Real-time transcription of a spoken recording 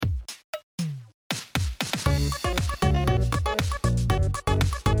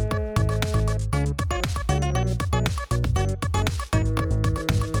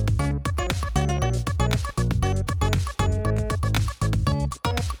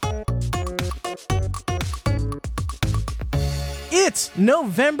It's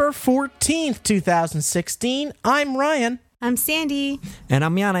November 14th, 2016. I'm Ryan. I'm Sandy. And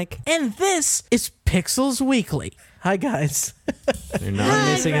I'm Yannick. And this is Pixels Weekly. Hi, guys. We're not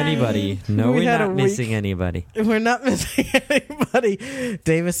missing anybody. No, we're not missing anybody. We're not missing anybody.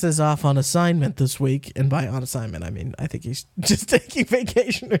 Davis is off on assignment this week. And by on assignment, I mean, I think he's just taking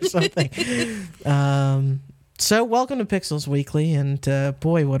vacation or something. So welcome to Pixels Weekly. And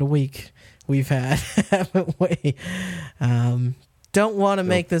boy, what a week we've had, haven't we? Don't want to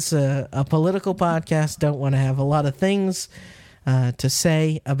make this a political podcast. Don't want to have a lot of things to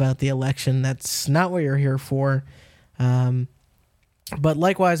say about the election. That's not what you're here for. But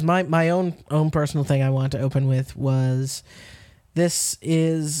likewise, my own personal thing I want to open with was it's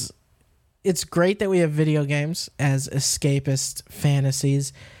great that we have video games as escapist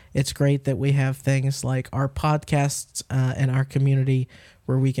fantasies. It's great that we have things like our podcasts and our community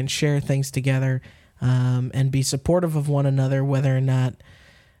where we can share things together and be supportive of one another, whether or not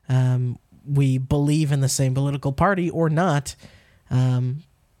we believe in the same political party or not.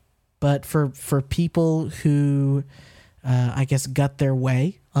 But for people who, I guess, got their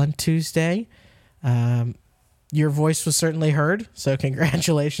way on Tuesday, your voice was certainly heard, so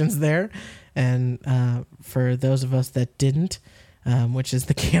congratulations there. And for those of us that didn't, which is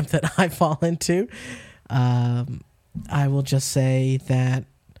the camp that I fall into, I will just say that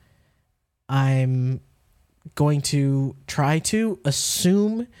I'm going to try to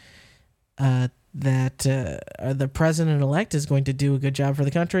assume that the president-elect is going to do a good job for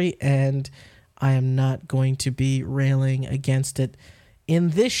the country, and I am not going to be railing against it in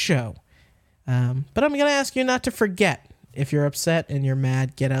this show. But I'm going to ask you not to forget. If you're upset and you're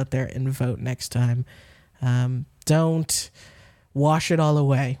mad, get out there and vote next time. Don't wash it all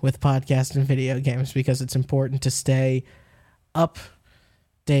away with podcasts and video games, because it's important to stay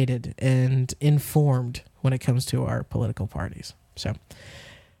updated and informed when it comes to our political parties. So,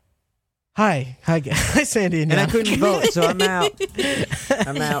 hi, Sandy. And I couldn't vote, so I'm out.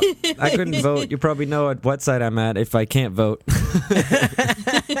 I couldn't vote. You probably know at what side I'm at if I can't vote.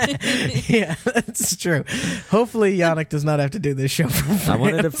 Yeah, that's true. Hopefully, Yannick does not have to do this show for France. I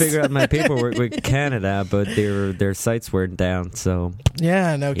wanted to figure out my paperwork with Canada, but their sites were down. So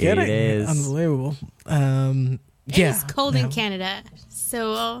yeah, no kidding. It is Unbelievable. It's cold in Canada,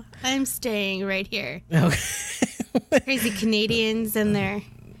 so I'm staying right here. Okay. Crazy Canadians and their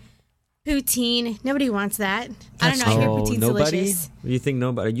poutine. Nobody wants that. I don't know. I hear poutine's delicious. You think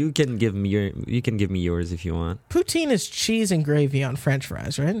nobody? You can give me yours if you want. Poutine is cheese and gravy on French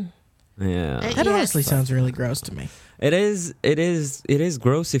fries, right? Yeah. That honestly sounds really gross to me. It is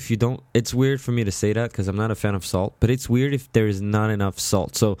gross if you don't. It's weird for me to say that because I'm not a fan of salt, but it's weird if there is not enough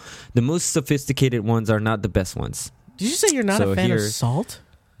salt. So the most sophisticated ones are not the best ones. Did you say you're not a fan of salt?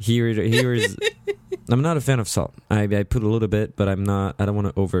 Here is. I'm not a fan of salt. I put a little bit, but I'm not. I don't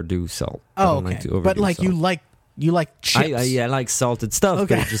want to overdo salt. Oh, okay. But like salt. you like chips. I like salted stuff,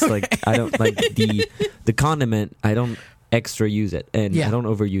 okay. But it's just like I don't like the condiment. I don't extra use it, and I don't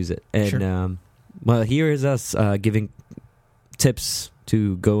overuse it. And sure. Well, here is us giving tips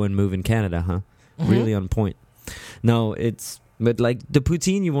to go and move in Canada, huh? Mm-hmm. Really on point. No, but like the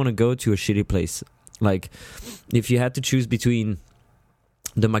poutine, you want to go to a shitty place. Like if you had to choose between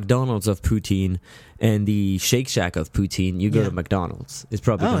the McDonald's of poutine and the Shake Shack of poutine, you go to McDonald's. It's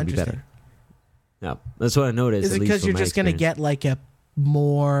probably going to be better. Yeah, that's what I noticed. Is it because you're just going to get like a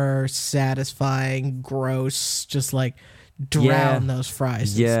more satisfying, gross, just like drown those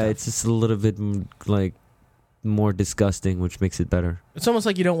fries? Yeah, it's just a little bit like more disgusting, which makes it better. It's almost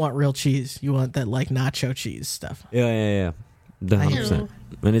like you don't want real cheese. You want that like nacho cheese stuff. Yeah. 100%.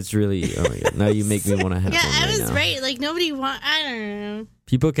 And it's really, now you make me want to have one I was now. right. Like, nobody I don't know.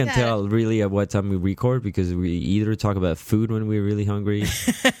 People can tell really at what time we record because we either talk about food when we're really hungry.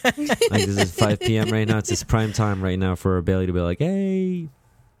 Like, this is 5 p.m. right now. It's just prime time right now for our belly to be like, hey.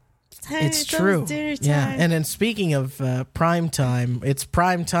 It's true. Yeah, and then speaking of prime time, it's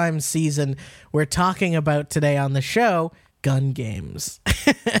prime time season. We're talking about today on the show gun games.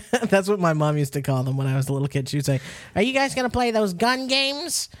 That's what my mom used to call them when I was a little kid. She would say, "Are you guys going to play those gun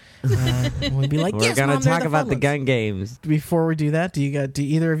games?" We'd be like, "Yes, we're going to talk about the ones. Gun games." Before we do that, do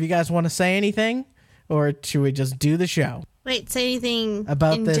either of you guys want to say anything, or should we just do the show? Wait, say anything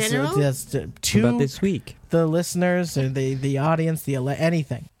about in this? General? About this week, the listeners or the audience,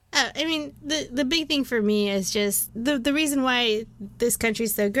 anything. I mean, the big thing for me is just the reason why this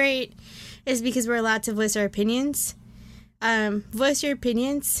country's so great is because we're allowed to voice our opinions. Voice your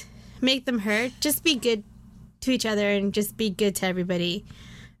opinions, make them heard. Just be good to each other and just be good to everybody.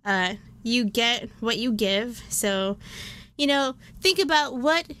 You get what you give. So, think about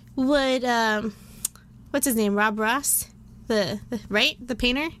what would what's his name, Rob Ross, the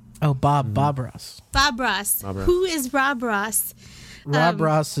painter. Oh, Bob Ross. Bob Ross. Bob Ross. Who is Bob Ross? Rob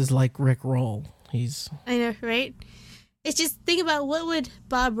Ross is like Rick Roll. I know, right? It's just think about what would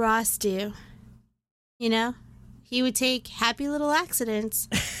Bob Ross do. You know, he would take happy little accidents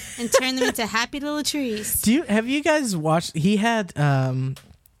and turn them into happy little trees. Have you guys watched? He had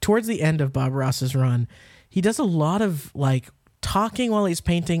towards the end of Bob Ross's run, he does a lot of like talking while he's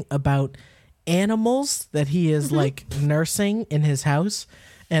painting about animals that he is like nursing in his house.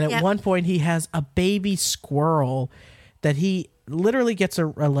 And at one point, he has a baby squirrel that he literally gets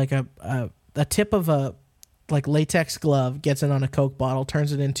a tip of a like latex glove, gets it on a Coke bottle,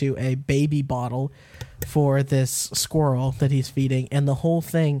 turns it into a baby bottle for this squirrel that he's feeding, and the whole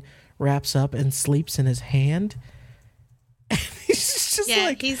thing wraps up and sleeps in his hand. And he's just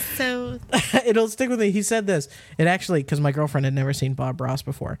like, he's so. It'll stick with me. He said this. It actually, because my girlfriend had never seen Bob Ross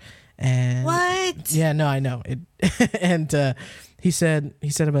before, and What? Yeah, no, I know it. And he said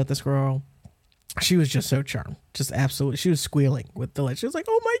about the squirrel. She was just so charmed, just absolutely. She was squealing with delight. She was like,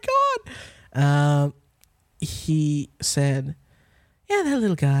 "Oh my god!" He said, "Yeah, that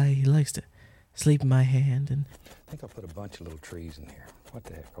little guy. He likes to sleep in my hand." And I think I'll put a bunch of little trees in here. What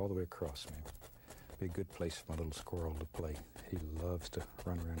the heck? All the way across, man. Be a good place for my little squirrel to play. He loves to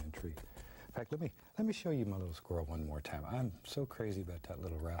run around in trees. In fact, let me show you my little squirrel one more time. I'm so crazy about that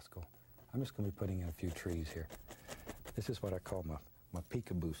little rascal. I'm just going to be putting in a few trees here. This is what I call my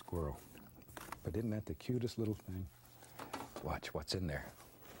peekaboo squirrel. But isn't that the cutest little thing? Watch what's in there.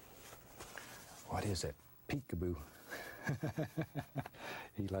 What is it? Peekaboo.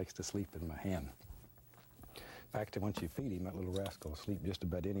 He likes to sleep in my hand. In fact, once you feed him, that little rascal will sleep just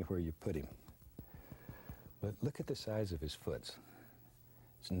about anywhere you put him. But look at the size of his foot.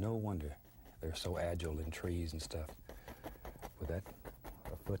 It's no wonder they're so agile in trees and stuff. With a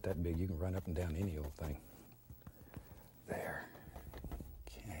foot that big, you can run up and down any old thing. There.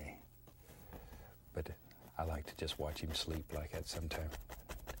 Okay. But I like to just watch him sleep like that sometime.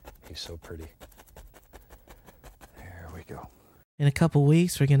 He's so pretty. There we go. in a couple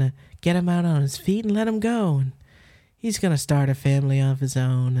weeks, we're gonna get him out on his feet and let him go, and he's gonna start a family of his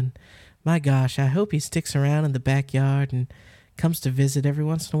own. And my gosh, I hope he sticks around in the backyard and comes to visit every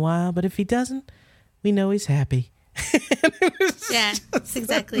once in a while. But if he doesn't, we know he's happy. Yeah, that's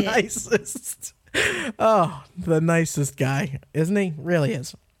exactly the nicest. Oh, the nicest guy, isn't he? Really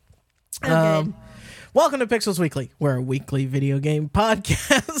is. Good. Welcome to Pixels Weekly. We're a weekly video game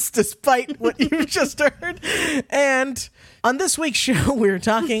podcast, despite what you've just heard. And on this week's show, we're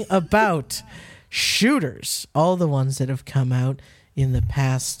talking about shooters, all the ones that have come out in the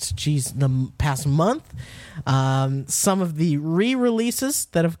past month. Some of the re-releases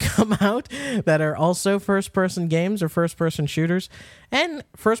that have come out that are also first-person games or first-person shooters, and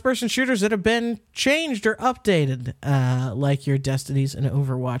first-person shooters that have been changed or updated, like your Destinies and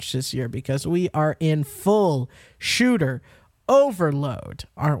Overwatch this year, because we are in full shooter overload,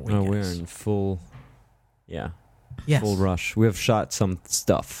 aren't we? Oh, guys? we're in full, Yes. full rush. We have shot some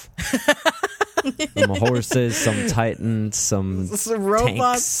stuff. Some horses, some titans, some robots,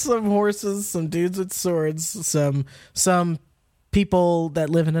 tanks. some horses, some dudes with swords, some people that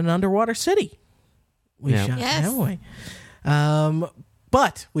live in an underwater city. We shot, Yes. haven't we?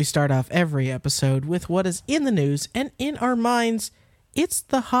 But we start off every episode with what is in the news, and in our minds, it's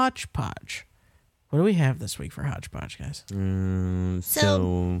the hodgepodge. What do we have this week for hodgepodge, guys?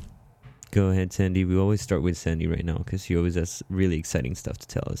 So, go ahead, Sandy. We always start with Sandy right now because she always has really exciting stuff to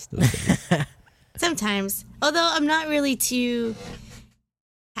tell us. Sometimes. Although I'm not really too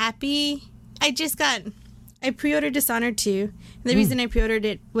happy. I pre-ordered Dishonored 2. The reason I pre-ordered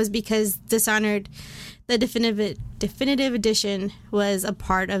it was because Dishonored, the definitive edition, was a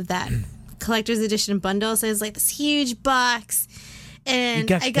part of that collector's edition bundle. So it was like this huge box.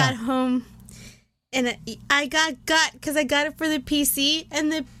 And I got home and I got because I got it for the PC, and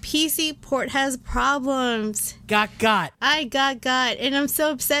the PC port has problems. I got. And I'm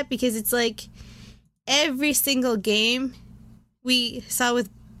so upset because it's like every single game we saw with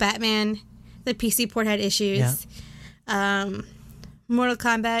Batman, the PC port had issues. Yeah. Mortal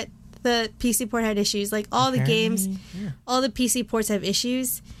Kombat, the PC port had issues. Like all the games, all the PC ports have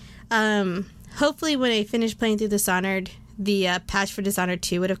issues. Hopefully when I finish playing through Dishonored, the patch for Dishonored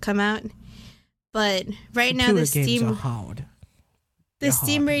 2 would have come out. But right now the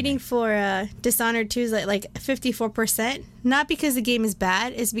Steam rating for Dishonored 2 is like 54%. Not because the game is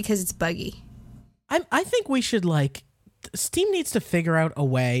bad, it's because it's buggy. I think we should Steam needs to figure out a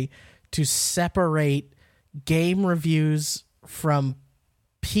way to separate game reviews from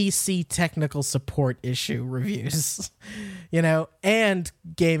PC technical support issue reviews, and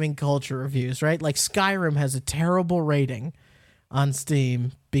gaming culture reviews, right? Like Skyrim has a terrible rating on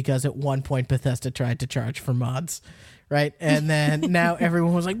Steam because at one point Bethesda tried to charge for mods, right? And then now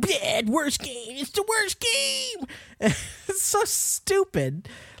everyone was like, "Bad, worst game. It's the worst game." It's so stupid.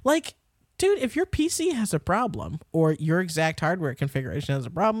 Like, dude, if your PC has a problem or your exact hardware configuration has a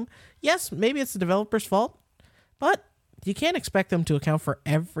problem, yes, maybe it's the developer's fault, but you can't expect them to account for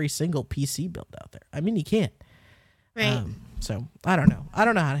every single PC build out there. I mean, you can't. Right. So I don't know. I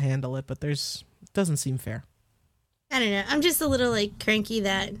don't know how to handle it, but it doesn't seem fair. I don't know. I'm just a little like cranky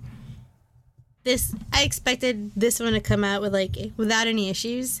that I expected this one to come out without any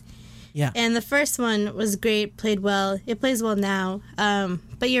issues. Yeah. And the first one was great, played well. It plays well now.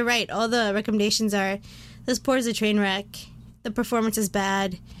 But you're right. All the recommendations are this port's a train wreck. The performance is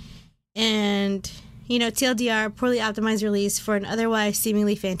bad. And, TLDR, poorly optimized release for an otherwise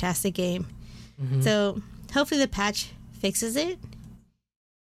seemingly fantastic game. Mm-hmm. So hopefully the patch fixes it.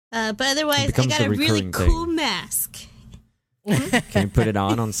 But otherwise, I got a really cool mask. Can you put it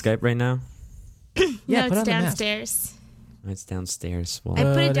on Skype right now? Yeah, no, it's downstairs. It's downstairs. Well, I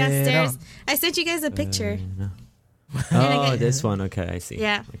put it downstairs. I sent you guys a picture. Oh, this one. Okay, I see.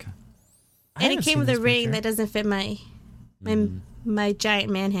 Yeah. Okay. And it came with a ring that doesn't fit my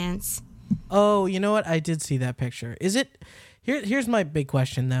giant man hands. Oh, you know what? I did see that picture. Is it... Here's my big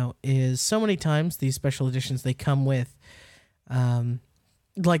question, though, is so many times these special editions, they come with...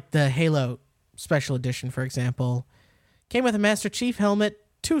 like the Halo special edition, for example, came with a Master Chief helmet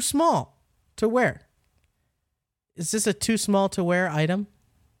too small to wear. Is this a too small to wear item?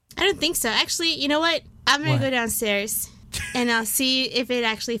 I don't think so. Actually, you know what? I'm going to go downstairs and I'll see if it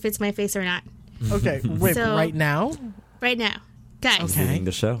actually fits my face or not. Okay. Wait, right now? Right now. Guys. Okay.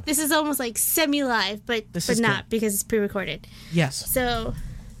 The show. This is almost like semi-live, but not because it's pre-recorded. Yes. So,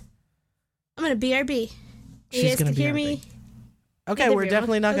 I'm going to BRB. She's going to hear me. Okay, we're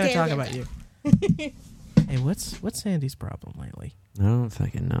definitely not going to talk about you. Hey, what's Sandy's problem lately? I don't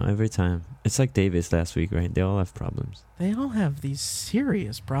fucking know. Every time. It's like Davis last week, right? They all have problems. They all have these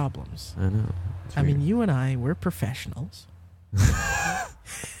serious problems. I know. I mean, you and I, we're professionals.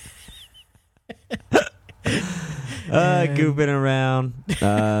 Goofing around.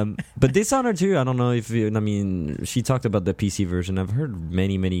 But Dishonored 2, I don't know if she talked about the PC version. I've heard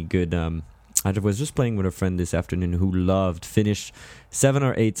many good... I was just playing with a friend this afternoon who finished 7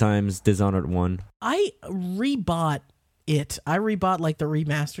 or 8 times Dishonored 1. I rebought it. I rebought like the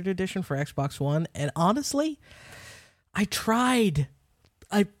remastered edition for Xbox One, and honestly, I tried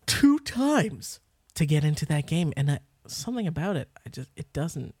 2 times to get into that game, and something about it, it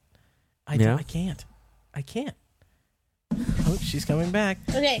doesn't. I can't. Oh, she's coming back.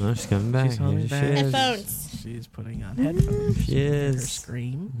 Okay. Oh, she's coming back. She's coming back. Headphones. She's putting on headphones. She is. Her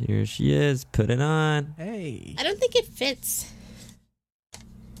scream. Here she is. Put it on. Hey. I don't think it fits.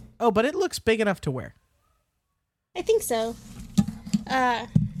 Oh, but it looks big enough to wear. I think so.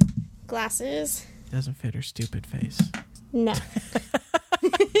 Glasses. Doesn't fit her stupid face. No.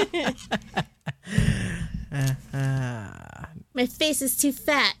 My face is too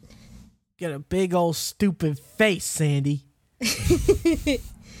fat. Got a big old stupid face, Sandy. It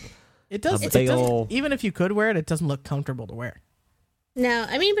does. Even if you could wear it, it doesn't look comfortable to wear. No,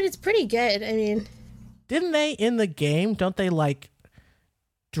 I mean, but it's pretty good. I mean, didn't they in the game? Don't they like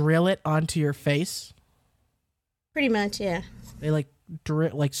drill it onto your face? Pretty much, yeah. They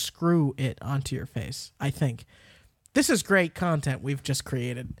screw it onto your face. I think this is great content we've just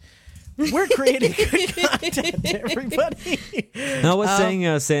created. We're creating good content, everybody. I was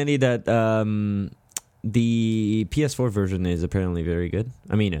saying, Sandy, that the PS4 version is apparently very good.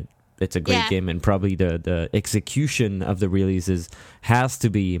 I mean, it's a great game, and probably the execution of the releases has to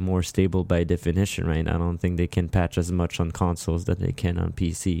be more stable by definition, right? I don't think they can patch as much on consoles that they can on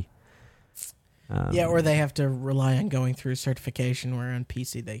PC. Or they have to rely on going through certification, where on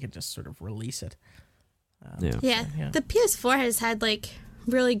PC they can just sort of release it. The PS4 has had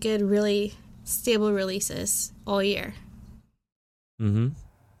really good, really stable releases all year. Mm-hmm.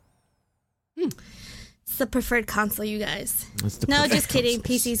 It's the preferred console, you guys. No, just kidding.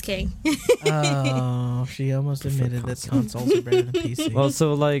 PC's king. Oh, she almost admitted that consoles are better than PC. Well,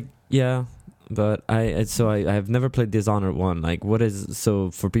 but I've never played Dishonored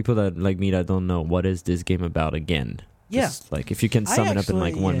 1. For people that like me that don't know, what is this game about again? Yeah. Just, if you can sum it up in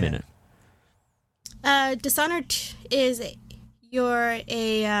 1 minute. Dishonored is you're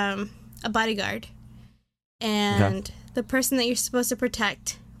a bodyguard, and the person that you're supposed to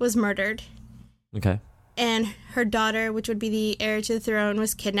protect was murdered. Okay. And her daughter, which would be the heir to the throne,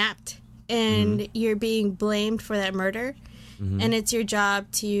 was kidnapped, and you're being blamed for that murder. and it's your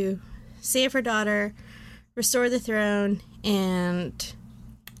job to save her daughter, restore the throne, and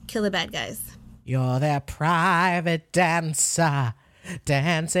kill the bad guys. You're that private dancer,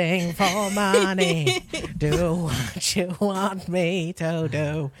 dancing for money. Do what you want me to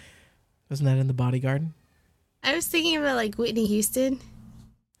do. Wasn't that in The Bodyguard? I was thinking about like Whitney Houston,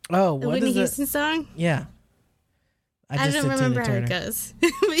 Oh, the what Whitney is it? Houston song. Yeah. I just don't did remember Tina how it Turner. goes,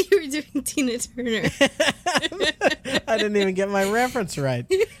 but you were doing Tina Turner. I didn't even get my reference right.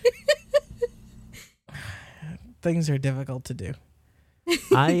 Things are difficult to do.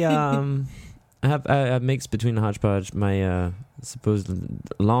 I have a mix between the hodgepodge. My supposed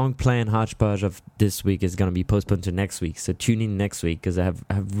long planned hodgepodge of this week is gonna be postponed to next week. So tune in next week because I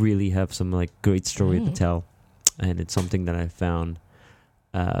really have some like great story to tell, and it's something that I found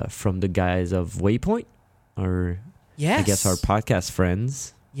from the guys of Waypoint, or Yes. I guess our podcast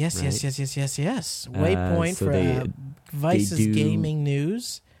friends. Yes. right? Waypoint so for they Vice's do- Gaming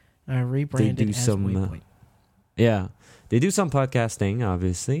News, rebranded as Waypoint. Yeah, they do some podcasting,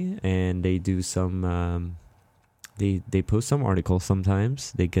 obviously, and they do some. They post some articles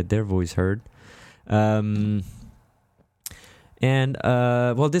sometimes. They get their voice heard. And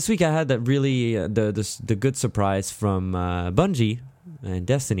this week I had that really the good surprise from Bungie and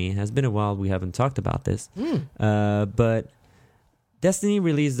Destiny. It has been a while we haven't talked about this, but Destiny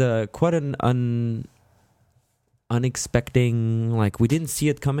released quite an unexpected. Like we didn't see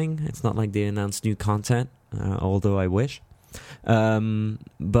it coming. It's not like they announced new content, although I wish.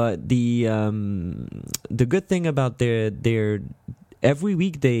 But the good thing about their every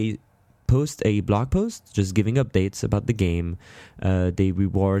week they post a blog post just giving updates about the game. They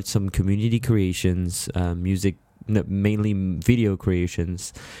reward some community creations, music, mainly video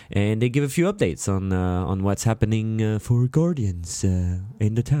creations, and they give a few updates on what's happening for Guardians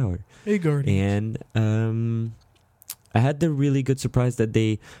in the tower. Hey, Guardians. And I had the really good surprise that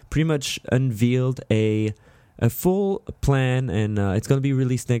they pretty much unveiled a full plan, and it's going to be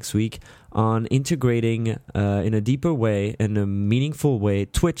released next week, on integrating in a deeper way, in a meaningful way,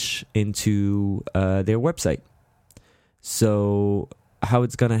 Twitch into their website. So how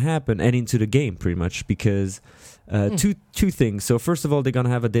it's going to happen, and into the game pretty much, because two things. So first of all, they're going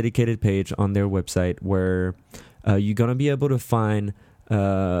to have a dedicated page on their website where you're going to be able to find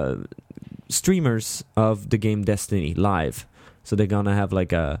streamers of the game Destiny live. So they're going to have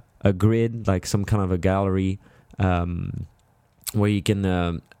like a grid, like some kind of a gallery, where you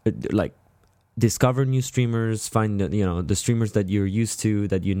can like discover new streamers, find the streamers that you're used to,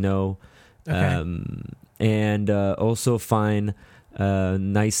 that you know, and also find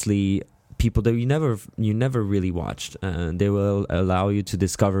nicely people that you never really watched. They will allow you to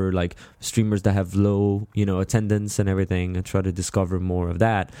discover like streamers that have low attendance and everything, and try to discover more of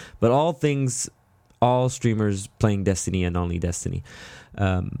that. But all streamers playing Destiny and only Destiny.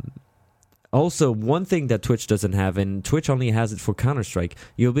 Also, one thing that Twitch doesn't have, and Twitch only has it for Counter-Strike,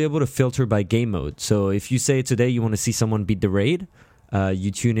 you'll be able to filter by game mode. So if you say today you want to see someone beat the raid,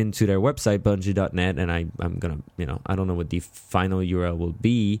 you tune into their website, Bungie.net, and I'm going to, I don't know what the final URL will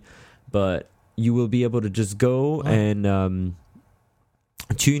be, but you will be able to just go and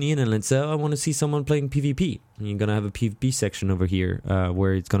tune in and let's say, I want to see someone playing PvP. And you're going to have a PvP section over here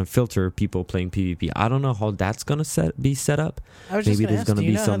where it's going to filter people playing PvP. I don't know how that's going to be set up. I was just Maybe going to ask, do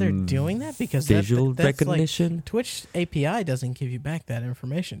you know how they're doing that? Because visual that's recognition. Like, Twitch API doesn't give you back that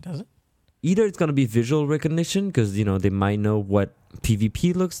information, does it? Either it's going to be visual recognition because, they might know what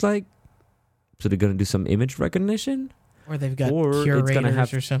PvP looks like. So they're going to do some image recognition. Or they've got Or curators it's gonna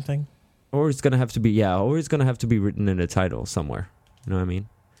have, or something. Or it's going to have to be, or it's going to have to be written in the title somewhere. You know what I mean?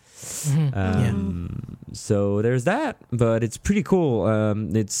 So there's that, but it's pretty cool.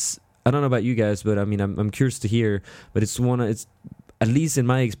 It's, I don't know about you guys, but I mean, I'm curious to hear, but it's at least in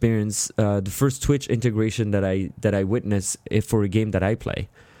my experience, the first Twitch integration that I witness for a game that I play,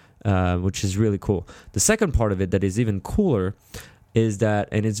 which is really cool. The second part of it that is even cooler is that,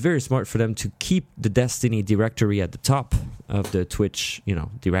 and it's very smart for them to keep the Destiny directory at the top of the Twitch,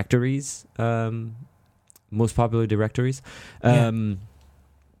 directories, most popular directories.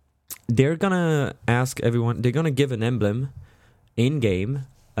 They're gonna ask everyone. They're gonna give an emblem in game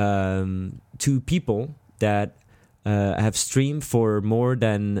to people that have streamed for more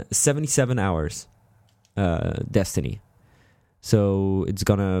than 77 hours Destiny. So it's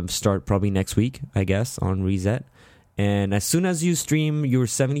gonna start probably next week, I guess, on Reset. And as soon as you stream your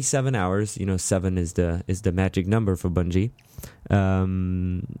 77 hours, 7 is the magic number for Bungie.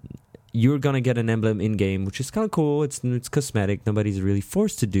 You're gonna get an emblem in game, which is kind of cool. It's cosmetic. Nobody's really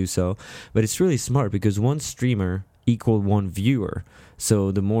forced to do so, but it's really smart because one streamer equal one viewer.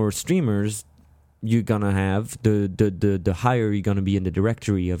 So the more streamers, you're gonna have, the higher you're gonna be in the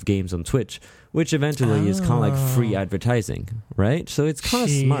directory of games on Twitch, which eventually is kind of like free advertising, right? So it's kind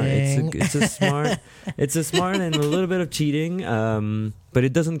of smart. It's a smart, it's a smart and a little bit of cheating, but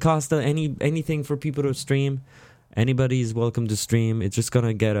it doesn't cost anything for people to stream. Anybody is welcome to stream. It's just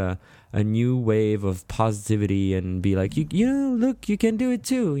gonna get a new wave of positivity and be like, you know, look, you can do it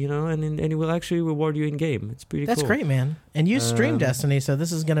too, you know, and it will actually reward you in game. It's pretty cool. That's great, man. And you stream Destiny, so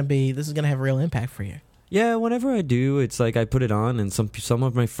this is gonna have a real impact for you. Yeah, whenever I do, it's like I put it on, and some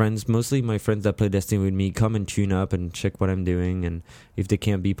of my friends, mostly my friends that play Destiny with me, come and tune up and check what I'm doing. And if they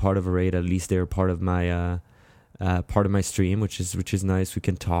can't be part of a raid, at least they're part of my stream, which is nice. We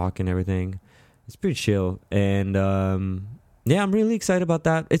can talk and everything. It's pretty chill, and yeah, I'm really excited about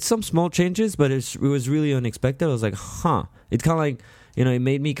that. It's some small changes, but it was really unexpected. I was like, huh. It's kind of like, you know, it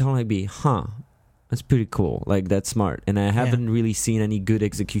made me kind of like be, huh. That's pretty cool. Like, that's smart. And I haven't really seen any good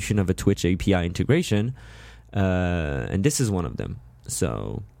execution of a Twitch API integration. And this is one of them.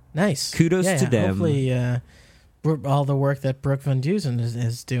 So, nice. Kudos to them. Hopefully, all the work that Brooke Van Dusen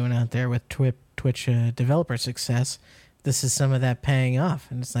is doing out there with Twitch developer success, this is some of that paying off.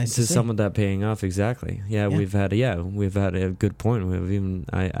 And it's nice to see. This is some of that paying off, exactly. Yeah, we've had a good point.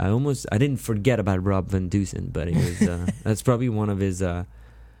 I didn't forget about Rob Van Dusen, but it was, that's probably one of the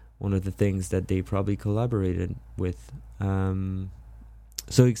things that they probably collaborated with.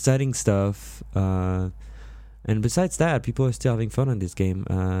 So exciting stuff. And besides that, people are still having fun on this game.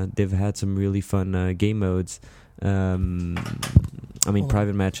 They've had some really fun game modes.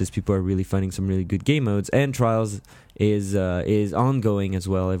 Private matches, people are really finding some really good game modes. And Trials is ongoing as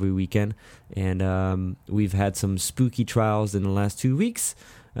well every weekend. And we've had some spooky trials in the last 2 weeks.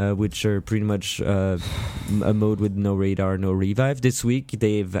 Which are pretty much a mode with no radar, no revive. This week,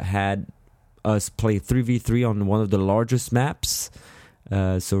 they've had us play 3v3 on one of the largest maps.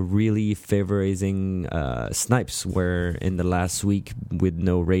 So really favorizing snipes, where in the last week with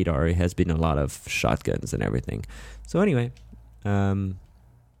no radar, it has been a lot of shotguns and everything. So anyway,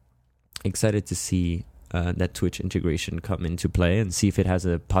 excited to see that Twitch integration come into play and see if it has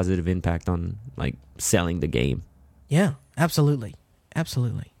a positive impact on like selling the game. Yeah, absolutely.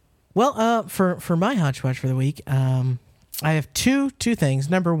 Absolutely. Well, for my hodgepodge for the week, I have two things.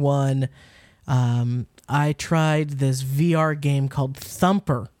 Number one, I tried this VR game called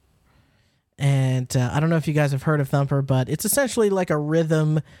Thumper, and I don't know if you guys have heard of Thumper, but it's essentially like a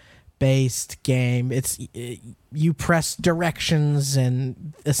rhythm-based game. You press directions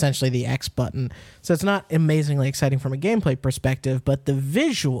and essentially the X button, so it's not amazingly exciting from a gameplay perspective, but the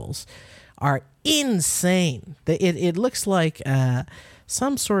visuals are insane. It looks like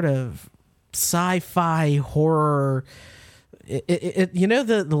some sort of sci-fi horror. You know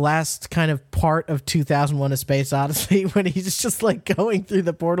the last kind of part of 2001: A Space Odyssey when he's just like going through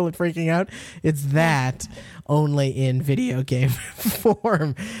the portal and freaking out? It's that, only in video game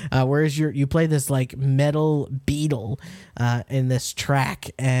form. Whereas you play this like metal beetle in this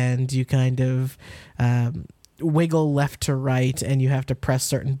track, and you kind of wiggle left to right, and you have to press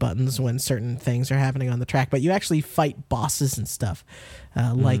certain buttons when certain things are happening on the track, but you actually fight bosses and stuff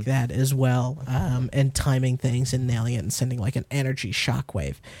like that as well, and timing things and nailing it and sending like an energy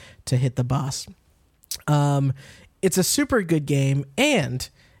shockwave to hit the boss. It's a super good game, and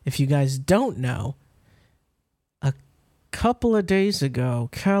if you guys don't know, a couple of days ago,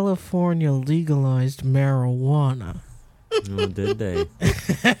 California legalized marijuana. Oh, did they?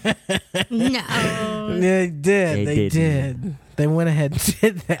 No. They did. They didn't. did. They went ahead and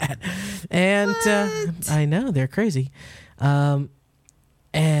did that. And I know, they're crazy. And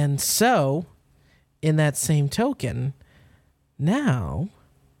so, in that same token, now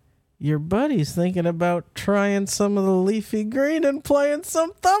your buddy's thinking about trying some of the leafy green and playing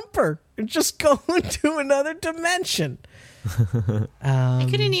some Thumper and just going to another dimension. I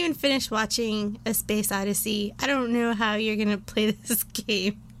couldn't even finish watching A Space Odyssey. I don't know how you're going to play this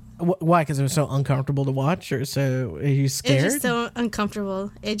game. Why? Because it was so uncomfortable to watch, or so are you scared? It was just so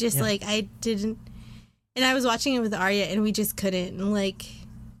uncomfortable. It just like I didn't, and I was watching it with Arya, and we just couldn't. And, like,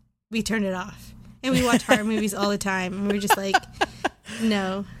 we turned it off, and we watch horror movies all the time, and we're just like,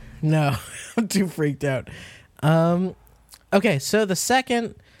 no, I'm too freaked out. Okay, so the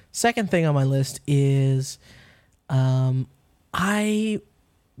second thing on my list is, I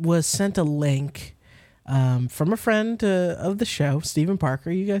was sent a link from a friend of the show, Stephen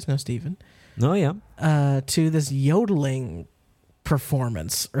Parker. You guys know Stephen. Oh, yeah. To this yodeling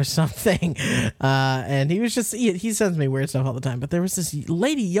performance or something. And he was just, he sends me weird stuff all the time, but there was this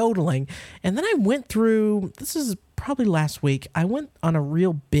lady yodeling. And then I went through, this is probably last week, I went on a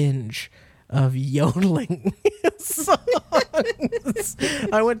real binge of yodeling songs.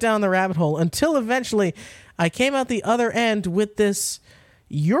 I went down the rabbit hole until eventually I came out the other end with this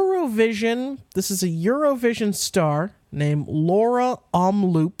Eurovision. This is a Eurovision star named Laura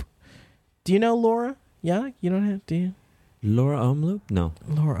Omloop. Do you know Laura? Yeah? You don't have, do you? Laura Omloop? No.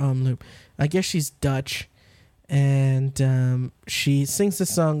 Laura Omloop. I guess she's Dutch. And she sings the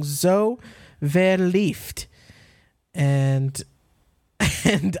song Zo Verliefd. And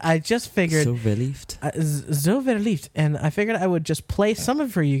I just figured... So verliefd? Zo Verliefd. And I figured I would just play some of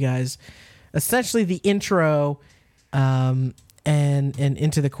it for you guys. Essentially the intro and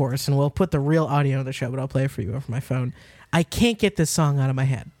into the chorus. And we'll put the real audio on the show, but I'll play it for you over my phone. I can't get this song out of my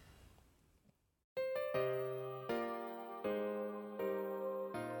head.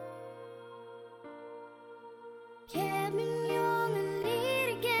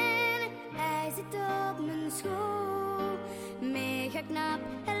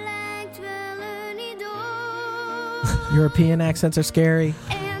 European accents are scary.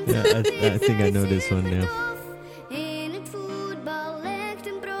 Yeah, I think I know this one now.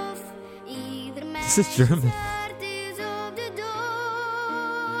 This is German.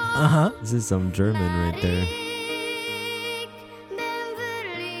 Uh-huh. This is some German right there.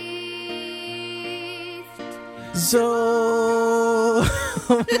 So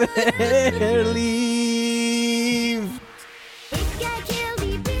verliefd.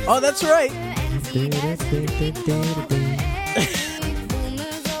 Oh, that's right.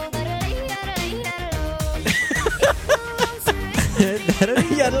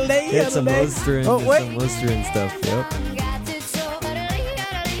 It's some Austrian, Oh, wait. some Austrian stuff. Yep.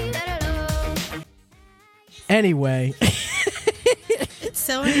 Anyway,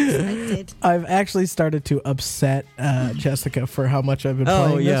 So unexpected. I've actually started to upset Jessica for how much I've been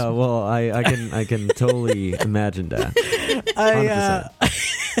playing Oh this. yeah, well I can totally imagine that. I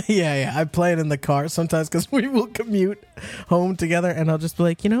play it in the car sometimes because we will commute home together, and I'll just be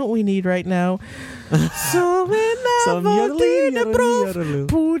like, you know what we need right now? So Some yodeling, yodeling, yodeling.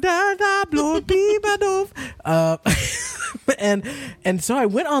 and so I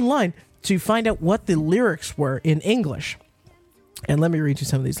went online to find out what the lyrics were in English. And let me read you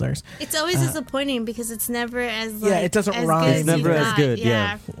some of these lyrics. It's always disappointing because it's never as Yeah, it doesn't rhyme. Good It's as never you as thought. good,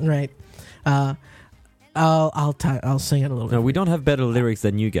 yeah. Right. I'll sing it a little bit. No, we don't have better lyrics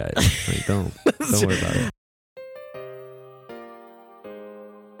than you guys. Like, don't worry about it.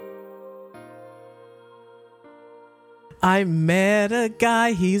 I met a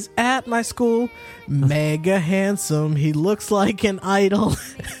guy, he's at my school, mega handsome, he looks like an idol,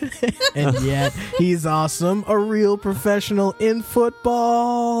 and yet he's awesome, a real professional in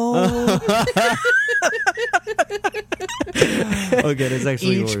football. Okay, that's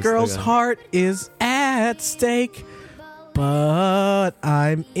actually Each worse. girl's Okay. heart is at stake, but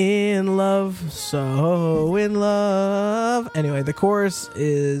I'm in love, so in love. Anyway, the chorus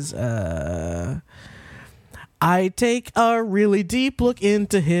is, I take a really deep look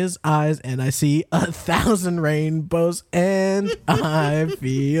into his eyes and I see 1,000 rainbows and I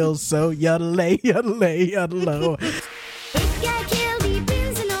feel so yodelay, yodelay, yodelo. Ik kijk heel diep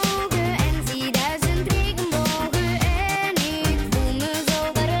in zijn ogen en zie 1000 regenbogen en ik voel me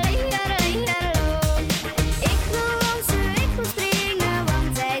zo baralei-baralei-baralo. Ik wil dansen, ik wil springen,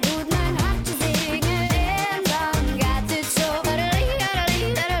 want zij doet mijn hartje zingen en dan gaat het zo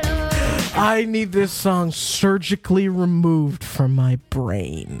baralei-baralei-baralo. I need this song surgically removed from my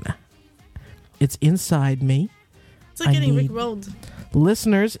brain. It's inside me. It's like I getting need- rickrolled.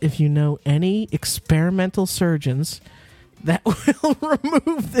 Listeners, if you know any experimental surgeons that will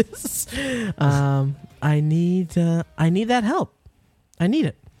remove this, I need that help. I need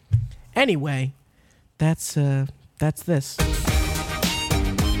it. Anyway, that's this.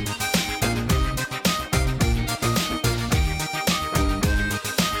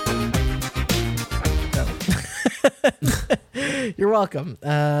 You're welcome.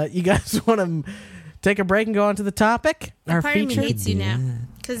 You guys want to take a break and go on to the topic? Our Part of me feature? hates you now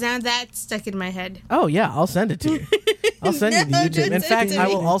because now that's stuck in my head. Oh yeah, I'll send it to you. I'll send you the No, YouTube. don't In send fact, it to I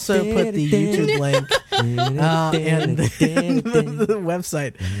me. will also put the YouTube link and the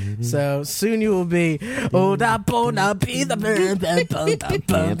website. So soon you will be. Oh, da bo da be the Ik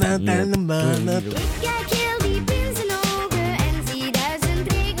kijk heel diep in zijn ogen en zie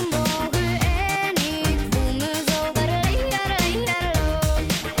 1000 regenbogen en ik voel me zo baralei-baralei-baralo.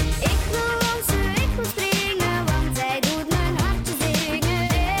 Ik wil dansen, ik wil springen, want zij doet mijn hartje zingen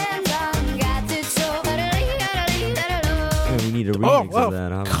en dan gaat het zo baralei-baralei-baralo. Yeah, we need a remix of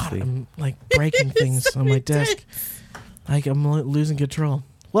that, obviously. God, I'm like breaking things on my desk. Like I'm losing control.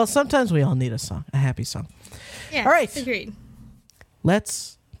 Well, sometimes we all need a song, a happy song. Yeah, All right. agreed.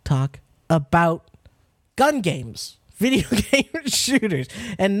 Let's talk about gun games, video game shooters,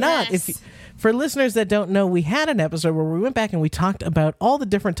 and not Yes. for listeners that don't know, we had an episode where we went back and we talked about all the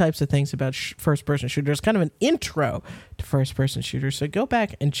different types of things about first-person shooters, kind of an intro to first-person shooters. So go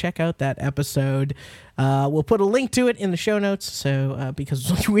back and check out that episode. We'll put a link to it in the show notes, so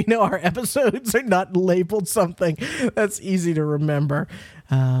because we know our episodes are not labeled something that's easy to remember.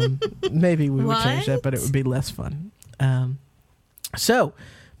 Maybe we would change that, but it would be less fun. So,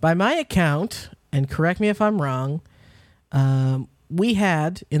 by my account, and correct me if I'm wrong, we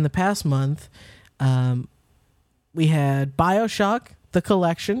had in the past month, we had BioShock the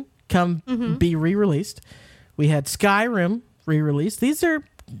collection be re-released. We had Skyrim re-released. These are,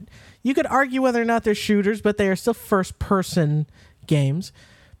 you could argue whether or not they're shooters, but they are still first-person games.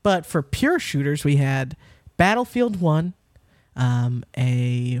 But for pure shooters, we had Battlefield 1,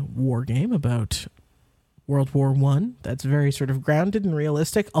 a war game about World War I. That's very sort of grounded and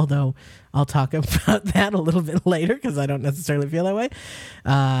realistic, although I'll talk about that a little bit later because I don't necessarily feel that way.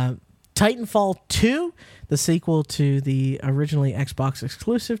 Titanfall 2, the sequel to the originally Xbox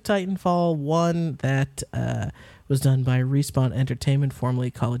exclusive Titanfall 1 that was done by Respawn Entertainment,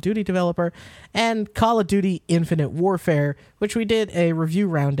 formerly Call of Duty developer, and Call of Duty Infinite Warfare, which we did a review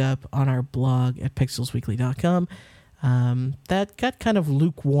roundup on our blog at pixelsweekly.com. That got kind of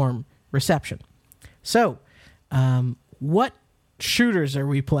lukewarm reception. So, what shooters are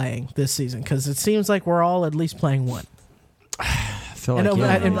we playing this season? Because it seems like we're all at least playing one. I feel I like know,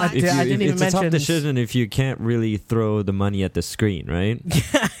 I didn't even it's a mention- tough decision if you can't really throw the money at the screen, right?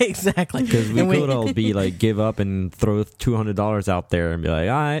 Exactly. Because we And could all be like, give up and throw $200 out there and be like,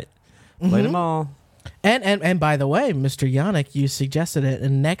 all right, play them all. And by the way, Mr. Yannick, you suggested it,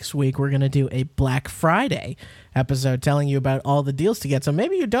 and next week we're going to do a Black Friday episode telling you about all the deals to get. So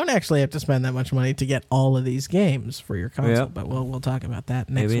maybe you don't actually have to spend that much money to get all of these games for your console. Yeah. But we'll talk about that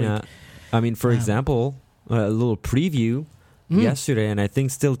next Maybe week. not. I mean, for example, a little preview yesterday, and I think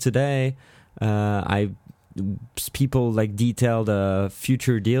still today, people like detailed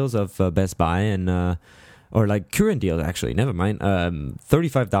future deals of Best Buy and or like current deals actually. Never mind.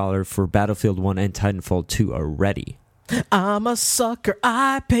 $35 for Battlefield 1 and Titanfall 2 already. I'm a sucker.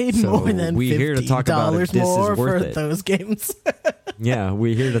 I paid So more than we're here to talk about if $50 this is more for worth it. those games. Yeah,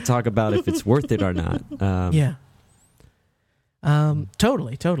 we're here to talk about if it's worth it or not. Yeah.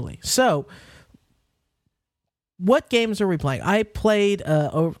 Totally. So, what games are we playing? I played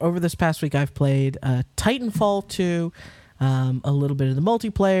over this past week. I've played Titanfall 2, a little bit of the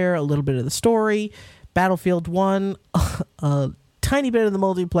multiplayer, a little bit of the story. Battlefield 1, a tiny bit of the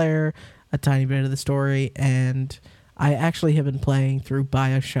multiplayer, a tiny bit of the story, and I actually have been playing through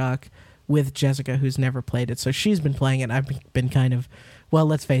BioShock with Jessica, who's never played it. So she's been playing it. I've been kind of, well,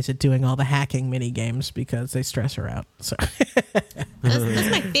 let's face it, doing all the hacking mini games because they stress her out. So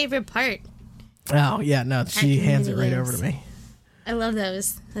That's my favorite part. oh yeah, no, she Hacking hands it right minigames. over to me. I love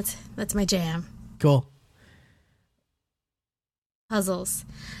those. That's my jam. Cool. Puzzles.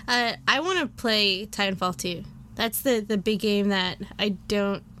 I want to play Titanfall 2. That's the big game that I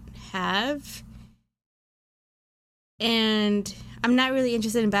don't have. And I'm not really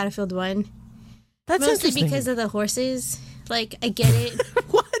interested in Battlefield 1. That's Mostly interesting. because of the horses. Like, I get it.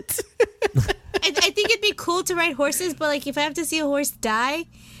 What? I think it'd be cool to ride horses, but like if I have to see a horse die,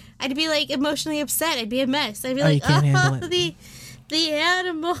 I'd be like emotionally upset. I'd be a mess. I'd be Oh, you like, can't handle the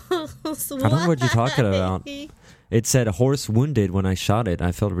animals. I don't know what you're talking about. It said horse wounded when I shot it.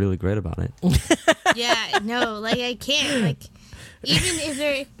 I felt really great about it. Yeah, no, like I can't. Like even if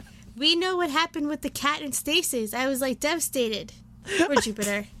they're, we know what happened with the cat and Stasis. I was like devastated for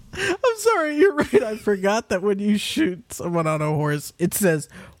Jupiter. I'm sorry, you're right. I forgot that when you shoot someone on a horse, it says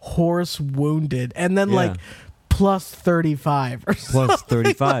horse wounded and then Yeah. like plus 35 or something. Plus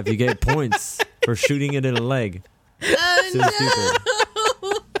 35. You get points for shooting it in a leg. Oh So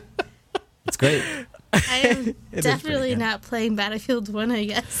stupid. It's great. I am It is definitely pretty good. not playing Battlefield 1, I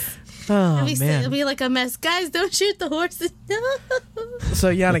guess. Oh, It'll man. be like a mess. Guys, don't shoot the horses.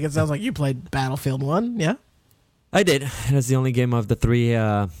 So, Yannick, it sounds like you played Battlefield 1, yeah? I did. That's the only game of the three.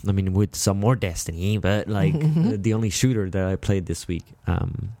 I mean, with some more Destiny, but like the only shooter that I played this week.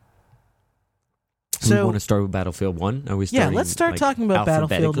 So we want to start with Battlefield 1. Are we Yeah, starting, let's start like, talking about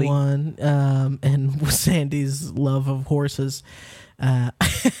Battlefield alphabetically? 1 and Sandy's love of horses.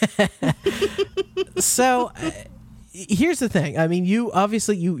 So here's the thing. I mean, you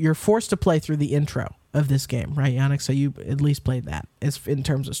obviously you're forced to play through the intro of this game, right, Yannick? So you at least played that as in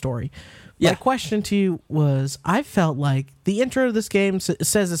terms of story. Yeah. My question to you was, I felt like the intro to this game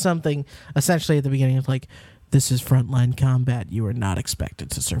says something essentially at the beginning of like, this is frontline combat. You are not expected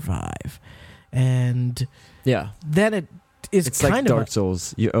to survive. And Yeah. then is It's kind like of Dark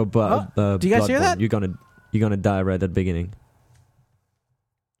Souls. Do you guys hear that? You're gonna die right at the beginning.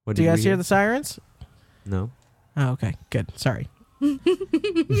 What Do did you we guys hear the sirens? No. Oh, okay, good. Sorry.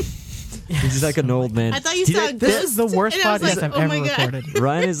 He's like an old man. I thought you Do saw a This ghost. is the worst and I was podcast like, I've oh ever my God. recorded.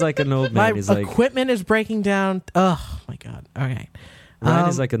 Ryan is like an old My man. He's like equipment is breaking down. Oh my god. Okay. Ryan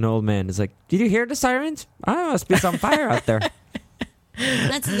is like an old man. He's like, did you hear the sirens? Oh, must be some fire out there.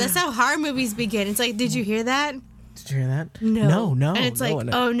 That's how horror movies begin. It's like, did you hear that? Did you hear that? No. No. And it's no, like,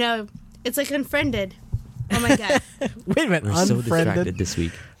 no. oh no. It's like Unfriended. Oh my God. Wait a minute. We're so distracted Unfriended. this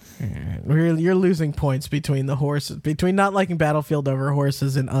week. You're losing points between the horses, between not liking Battlefield over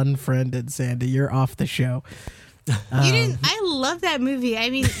horses and Unfriended. Sandy, you're off the show. You didn't. I love that movie.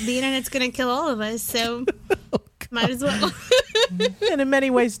 I mean, the internet's gonna kill all of us, so might as well. And in many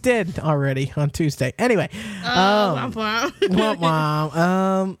ways did already on Tuesday. Anyway, Womp womp. womp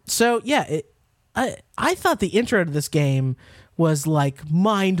womp. So yeah, I thought the intro to this game was like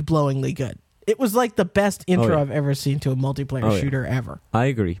mind-blowingly good. It was like the best intro yeah. I've ever seen to a multiplayer Oh, yeah. shooter ever. I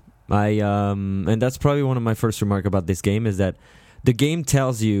agree. And that's probably one of my first remark about this game is that the game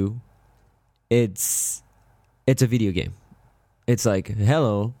tells you it's a video game. It's like,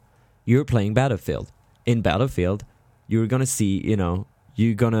 hello, you're playing Battlefield. In Battlefield, you're gonna see,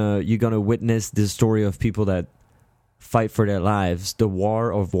 you're gonna witness the story of people that fight for their lives, the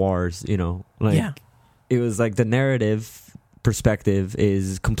war of wars. Yeah. It was like the narrative perspective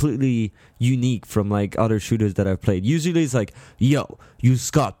is completely unique from like other shooters that I've played. Usually it's like, yo, you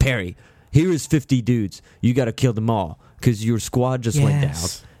Scott Perry, here is 50 dudes, you gotta kill them all because your squad just went down,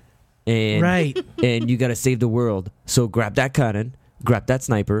 and Right. and you gotta save the world, so grab that cannon, grab that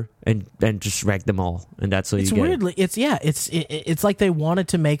sniper, and just wreck them all, and that's what It's you get. weirdly, it's like they wanted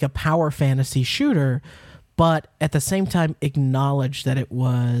to make a power fantasy shooter, but at the same time acknowledge that it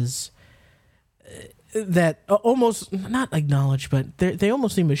was that almost not acknowledge, but they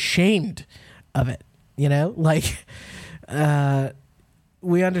almost seem ashamed of it. Like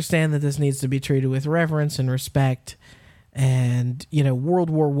we understand that this needs to be treated with reverence and respect. And World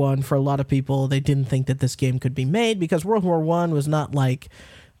War I, for a lot of people, they didn't think that this game could be made because World War I was not like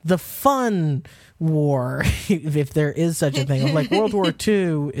the fun war, if there is such a thing. Like World War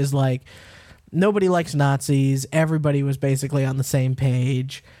II is like nobody likes Nazis. Everybody was basically on the same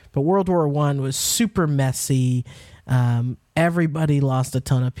page. But World War I was super messy. Everybody lost a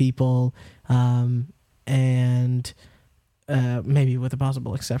ton of people, and maybe with the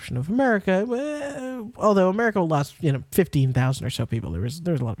possible exception of America, although America lost 15,000 or so people. There was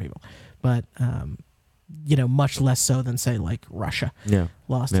a lot of people, but much less so than say like Russia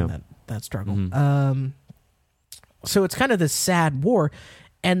lost in that struggle. Mm-hmm. So it's kind of this sad war,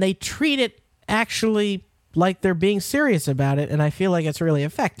 and they treat it actually like they're being serious about it, and I feel like it's really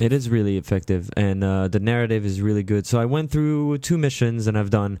effective. It is really effective, and the narrative is really good. So I went through 2 missions, and I've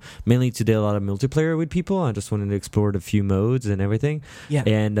done mainly today a lot of multiplayer with people. I just wanted to explore the few modes and everything. Yeah.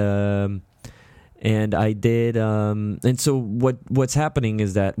 And I did. And so what's happening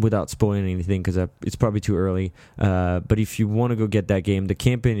is that, without spoiling anything, because it's probably too early. But if you want to go get that game, the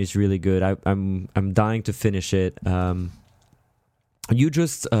campaign is really good. I'm dying to finish it. You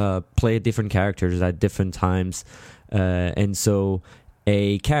just play different characters at different times, and so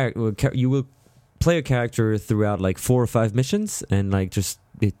you will play a character throughout like 4 or 5 missions, and like just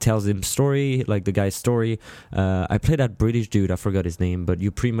it tells him story, like the guy's story. I played that British dude, I forgot his name, but you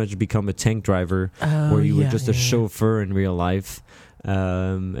pretty much become a tank driver, where you were just a chauffeur in real life,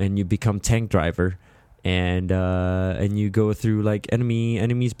 and you become tank driver. And you go through like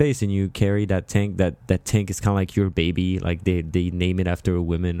enemy's base, and you carry that tank. That tank is kind of like your baby. Like they name it after a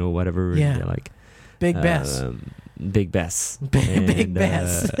woman or whatever. Yeah. And they're like Big Bess. Big Bess. Big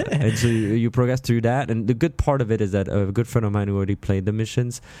Bess. And so you progress through that. And the good part of it is that a good friend of mine who already played the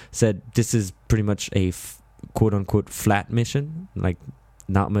missions said this is pretty much a quote unquote flat mission. Like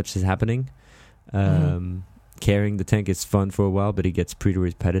not much is happening. Carrying the tank is fun for a while, but it gets pretty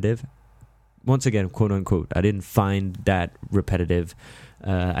repetitive. Once again, quote unquote, I didn't find that repetitive.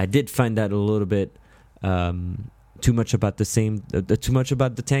 I did find that a little bit too much about too much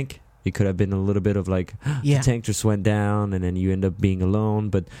about the tank. It could have been a little bit of like, the tank just went down, and then you end up being alone.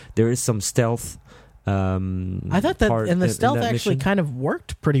 But there is some stealth. I thought that, and the stealth actually kind of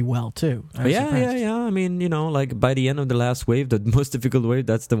worked pretty well too. Yeah. I mean, like by the end of the last wave, the most difficult wave,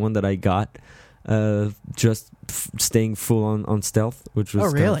 that's the one that I got. Just staying full on stealth, which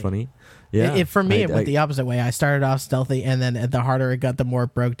was kind of funny. Yeah, for me, it went the opposite way. I started off stealthy, and then the harder it got, the more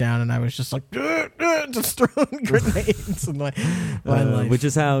it broke down, and I was just like, just throwing grenades in my life. Which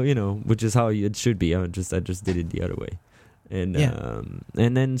is how it should be. I just did it the other way, and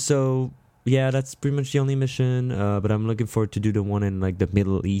then so yeah, that's pretty much the only mission. But I'm looking forward to do the one in like the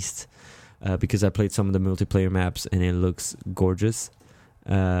Middle East because I played some of the multiplayer maps and it looks gorgeous.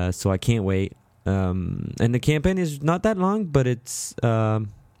 So I can't wait. And the campaign is not that long, but it's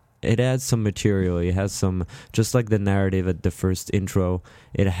it adds some material. It has some, just like the narrative at the first intro,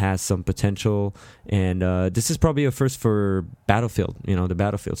 it has some potential. And this is probably a first for Battlefield, the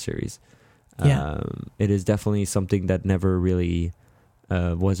Battlefield series. Yeah. It is definitely something that never really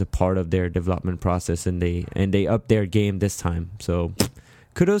was a part of their development process, and they upped their game this time. So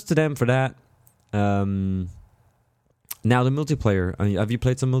kudos to them for that. Now the multiplayer. Have you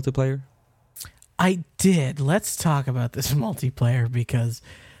played some multiplayer? I did. Let's talk about this multiplayer because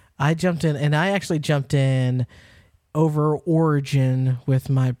I jumped in, and I actually jumped in over Origin with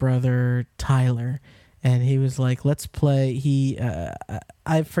my brother Tyler, and he was like, "Let's play."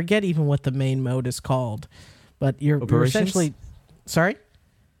 I forget even what the main mode is called, but you're essentially, sorry,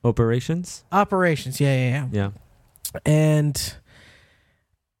 Operations. Yeah. And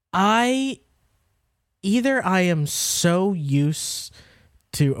I am so used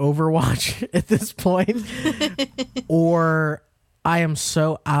to Overwatch at this point, or I am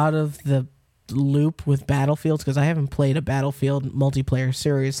so out of the loop with Battlefields because I haven't played a Battlefield multiplayer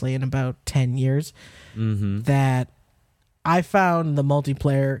seriously in about 10 years that I found the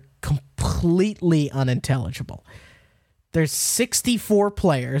multiplayer completely unintelligible. There's 64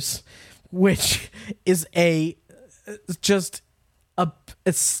 players, which is just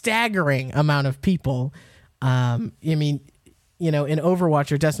a staggering amount of people. I mean, in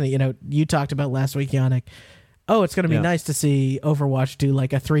Overwatch or Destiny, you talked about last week, Yannick. Oh, it's going to be nice to see Overwatch do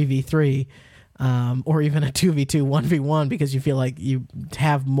like a 3v3 or even a 2v2, 1v1 because you feel like you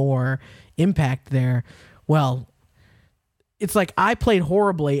have more impact there. Well, it's like I played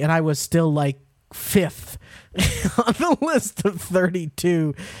horribly and I was still like 5th on the list of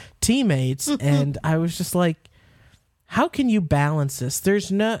 32 teammates. And I was just like, how can you balance this?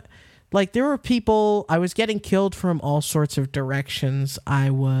 There's no... Like, there were people... I was getting killed from all sorts of directions. I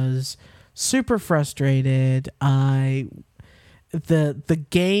was super frustrated. The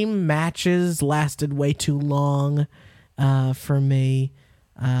game matches lasted way too long for me.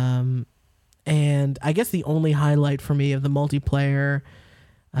 And I guess the only highlight for me of the multiplayer...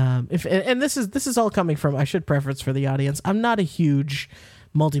 this is all coming from... I should preface for the audience. I'm not a huge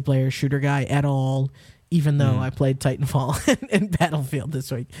multiplayer shooter guy at all, even though I played Titanfall and Battlefield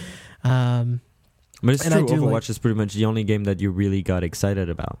this week. But it's true, Overwatch like, is pretty much the only game that you really got excited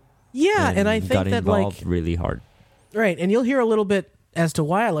about. Yeah, and I think got that involved really hard. Right, and you'll hear a little bit as to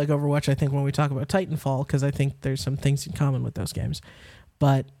why I like Overwatch, I think, when we talk about Titanfall, because I think there's some things in common with those games.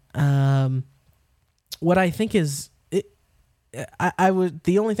 But what I think is...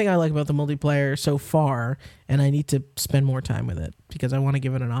 the only thing I like about the multiplayer so far, and I need to spend more time with it because I want to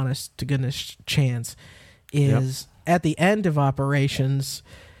give it an honest to goodness chance, is at the end of Operations,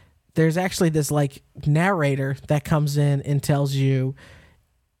 there's actually this like narrator that comes in and tells you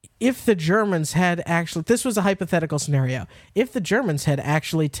if the Germans had actually, this was a hypothetical scenario, if the Germans had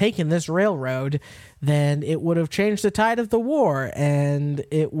actually taken this railroad, then it would have changed the tide of the war, and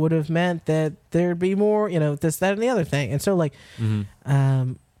it would have meant that there'd be more, this, that, and the other thing. And so, like,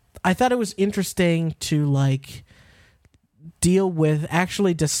 I thought it was interesting to, like,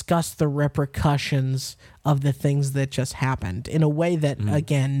 actually discuss the repercussions of the things that just happened in a way that,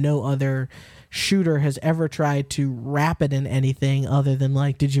 again, no other shooter has ever tried to wrap it in anything other than,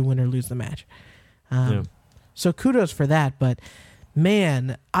 like, did you win or lose the match? So kudos for that. But,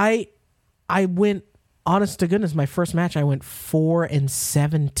 man, I went, honest to goodness, my first match, I went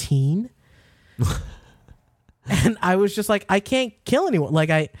 4-17. And I was just like, I can't kill anyone.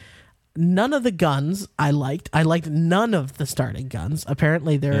 Like, none of the guns I liked. I liked none of the starting guns.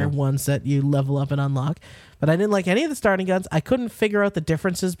 Apparently, there are ones that you level up and unlock. But I didn't like any of the starting guns. I couldn't figure out the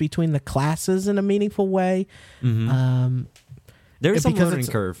differences between the classes in a meaningful way. There's some learning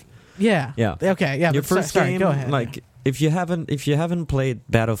curve. Yeah. Okay. Yeah. Your first game, go ahead. like if you haven't played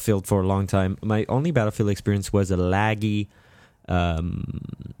Battlefield for a long time, my only Battlefield experience was a laggy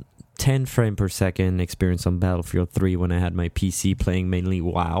 10 frame per second experience on Battlefield 3 when I had my PC playing mainly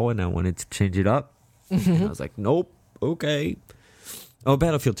WoW and I wanted to change it up. And I was like, nope, okay. Oh,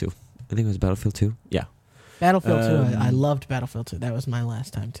 Battlefield 2. I think it was Battlefield 2. Yeah. Battlefield 2. I loved Battlefield 2. That was my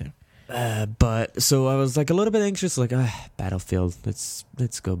last time too. But so I was like a little bit anxious, like Battlefield. Let's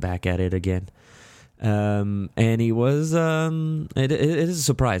go back at it again. And it was it is a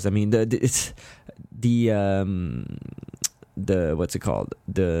surprise. I mean, it's the what's it called?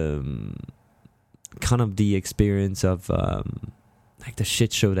 The kind of the experience of like the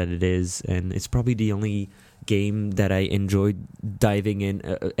shit show that it is, and it's probably the only game that I enjoyed diving in,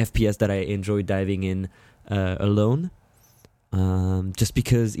 FPS that I enjoyed diving in alone. Just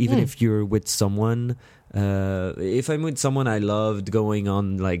because even if you're with someone, if I'm with someone, I loved going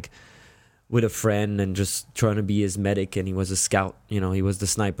on like with a friend and just trying to be his medic, and he was a scout, you know, he was the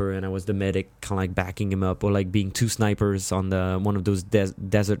sniper and I was the medic, kind of like backing him up, or like being two snipers on the one of those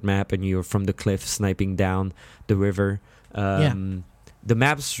desert map, and you're from the cliff sniping down the river. The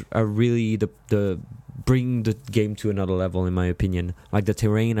maps are really the bring the game to another level, in my opinion. Like the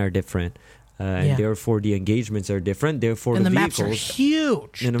terrain are different, and therefore the engagements are different. Therefore, and the maps vehicles are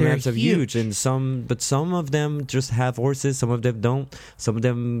huge. and the They're maps are huge, and some of them just have horses, some of them don't. Some of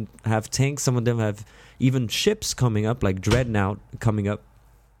them have tanks, some of them have even ships coming up, like Dreadnought coming up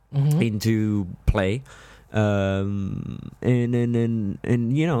into play. And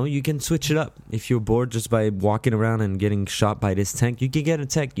you know, you can switch it up if you're bored just by walking around and getting shot by this tank. You can get a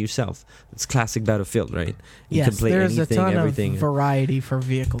tank yourself. It's classic Battlefield, right? You can play there's anything, a ton everything. of variety for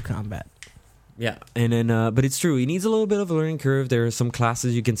vehicle combat. Yeah, and then but it's true. It needs a little bit of a learning curve. There are some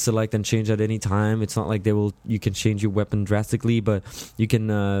classes you can select and change at any time. It's not like you can change your weapon drastically, but you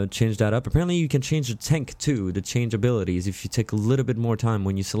can change that up. Apparently, you can change the tank too. The change abilities. If you take a little bit more time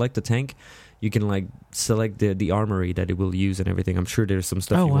when you select the tank, you can like select the armory that it will use and everything. I'm sure there's some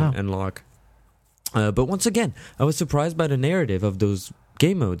stuff want to unlock. But once again, I was surprised by the narrative of those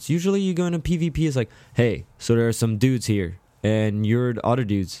game modes. Usually, you go into PvP, it's like, hey, so there are some dudes here, and you're the other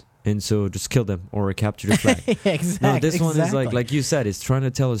dudes. And so just kill them or capture the flag. Exactly. No, this one is like you said, it's trying to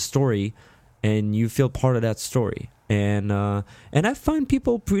tell a story, and you feel part of that story. And I find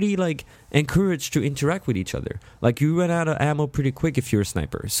people pretty like encouraged to interact with each other. Like you run out of ammo pretty quick if you're a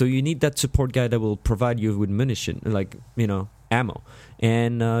sniper, so you need that support guy that will provide you with munition, like, you know, ammo.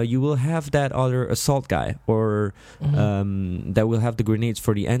 And you will have that other assault guy or that will have the grenades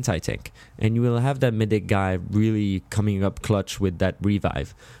for the anti-tank, and you will have that medic guy really coming up clutch with that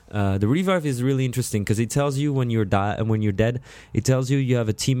revive. The revive is really interesting because it tells you when you're dead. It tells you have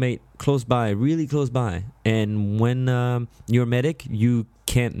a teammate close by, really close by, and when you're a medic, you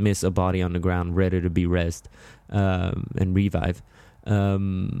can't miss a body on the ground ready to be rezzed and revive.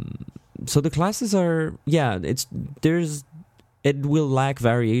 So the classes are it will lack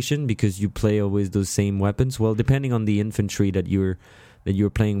variation because you play always those same weapons. Well, depending on the infantry that you're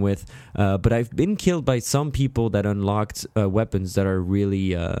playing with. But I've been killed by some people that unlocked weapons that are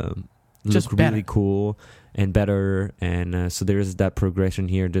really look really cool and better. And so there's that progression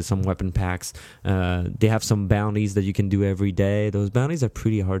here. There's some weapon packs. They have some bounties that you can do every day. Those bounties are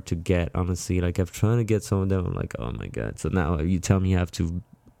pretty hard to get, honestly. Like I've tried to get some of them. I'm like, oh my god. So now you tell me you have to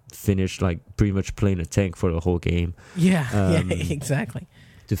finish like pretty much playing a tank for the whole game. Yeah, exactly.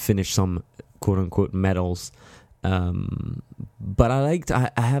 To finish some quote unquote medals. But I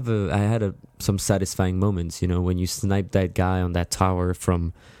had some satisfying moments, you know, when you snipe that guy on that tower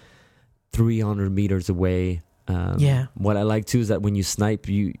from 300 meters away. What I like too is that when you snipe,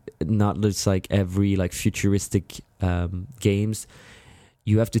 you not just like every like futuristic games,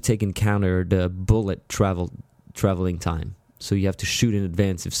 you have to take in counter the bullet traveling time. So you have to shoot in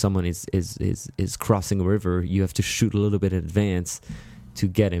advance. If someone is crossing a river, you have to shoot a little bit in advance to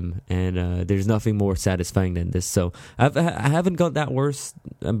get him, and there's nothing more satisfying than this. So I haven't got that worse,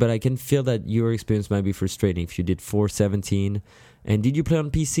 but I can feel that your experience might be frustrating if you did 417. And did you play on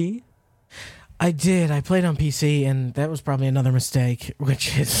PC? I did. I played on PC, and that was probably another mistake,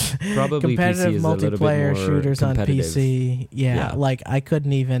 which is probably competitive PC is multiplayer shooters on PC. Yeah, like I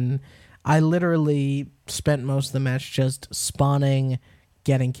couldn't even. I literally spent most of the match just spawning,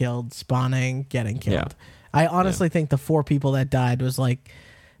 getting killed, spawning, getting killed. Yeah. I honestly think the 4 people that died was like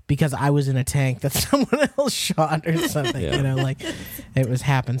because I was in a tank that someone else shot or something. You know, like it was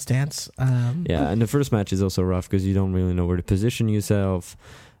happenstance. Yeah, and the first match is also rough because you don't really know where to position yourself.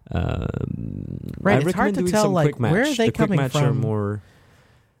 Right, it's hard to tell like where are they coming from.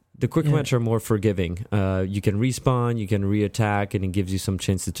 The quick match are more forgiving. You can respawn, you can re-attack, and it gives you some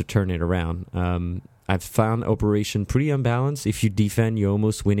chances to turn it around. I've found Operation pretty unbalanced. If you defend, you're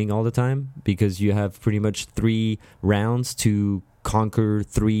almost winning all the time because you have pretty much 3 rounds to conquer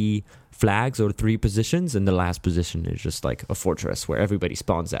 3 flags or 3 positions, and the last position is just like a fortress where everybody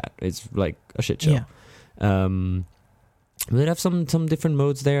spawns at. It's like a shit show. Yeah. They have some different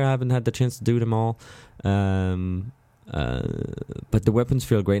modes there. I haven't had the chance to do them all. But the weapons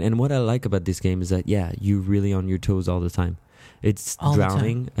feel great, and what I like about this game is that you're really on your toes all the time. It's all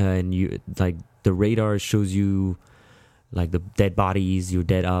drowning, and you like the radar shows you like the dead bodies, your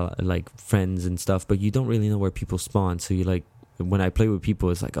dead like friends and stuff, but you don't really know where people spawn. So you like when I play with people,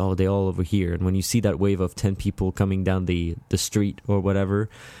 it's like, oh, they all over here. And when you see that wave of 10 people coming down the street or whatever,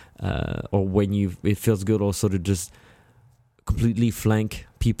 or when it feels good also to just completely flank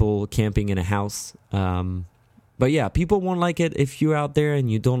people camping in a house. But yeah, people won't like it if you're out there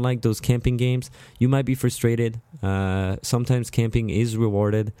and you don't like those camping games. You might be frustrated. Sometimes camping is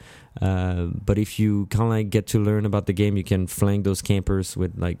rewarded. But if you kind of like get to learn about the game, you can flank those campers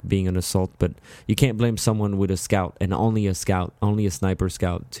with like being an assault. But you can't blame someone with a scout and only a sniper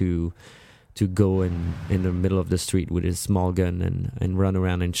scout to go in the middle of the street with his small gun and run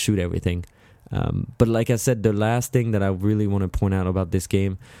around and shoot everything. But like I said, the last thing that I really want to point out about this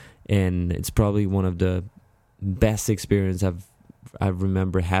game, and it's probably one of the best experience I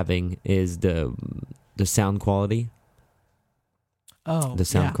remember having, is the sound quality. Oh, the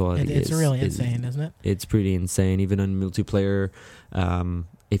sound quality. It's really insane, isn't it? It's pretty insane. Even on multiplayer,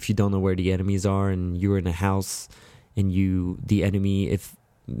 if you don't know where the enemies are and you're in a house and the enemy, if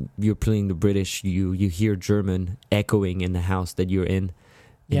you're playing the British, you hear German echoing in the house that you're in,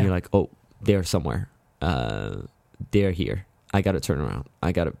 and you're like, oh, they're somewhere. They're here. I gotta turn around.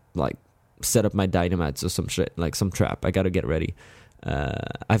 I gotta like set up my dynamites or some shit, like some trap. I gotta get ready.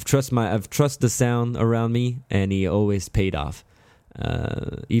 I've trust the sound around me, and he always paid off.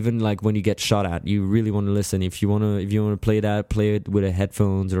 Even like when you get shot at, you really want to listen. If you want to play it with a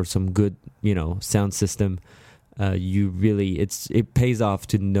headphones or some good, sound system. It pays off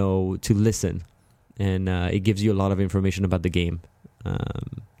to listen, and it gives you a lot of information about the game.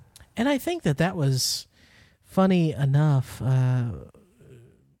 And I think that was funny enough.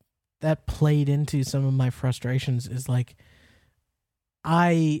 That played into some of my frustrations. Is like,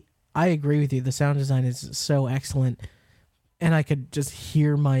 I agree with you. The sound design is so excellent, and I could just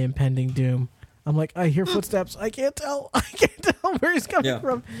hear my impending doom. I'm like, I hear footsteps. I can't tell where he's coming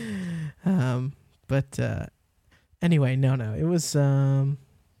from. But anyway, no. It was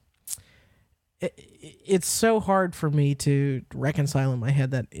it's so hard for me to reconcile in my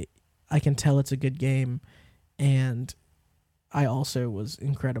head that I can tell it's a good game, and I also was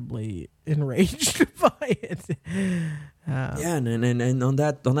incredibly enraged by it. And on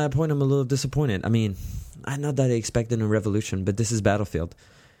that point, I'm a little disappointed. I mean, I'm not that I expected a revolution, but this is Battlefield.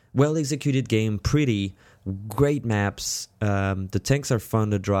 Well executed game, pretty great maps. The tanks are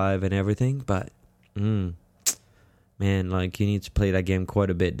fun to drive and everything, but man, like you need to play that game quite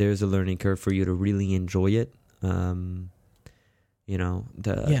a bit. There's a learning curve for you to really enjoy it. My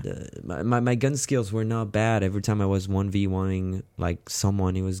gun skills were not bad. Every time I was 1v1ing like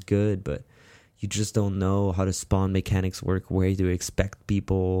someone, it was good, but you just don't know how the spawn mechanics work, where to expect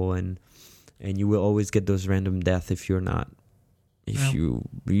people, and you will always get those random deaths if you're not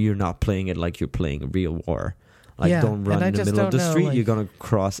playing it like you're playing a real war. Like, don't run in the middle of the street. You're gonna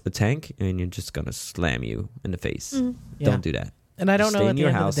cross a tank and you're just gonna slam you in the face. Don't do that. And I don't know at the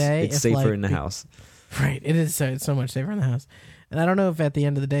end of the day, it's safer in the house. Right, it is. It's so much safer in the house. And I don't know if at the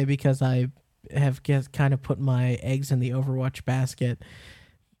end of the day, because I have kind of put my eggs in the Overwatch basket,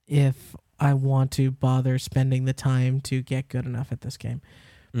 if I want to bother spending the time to get good enough at this game.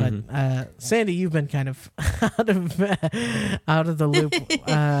 But Sandy, you've been kind of out of the loop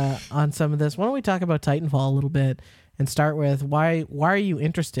on some of this. Why don't we talk about Titanfall a little bit and start with why are you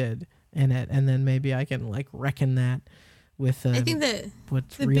interested in it, and then maybe I can like reckon that with. I think the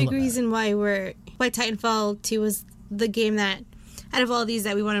big reason why Titanfall 2 was the game that out of all these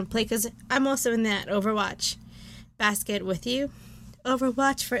that we want to play, because I'm also in that Overwatch basket with you.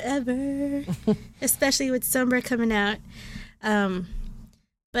 Overwatch forever, especially with Sombra coming out.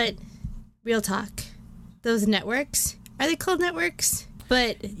 But real talk, those networks, are they called networks?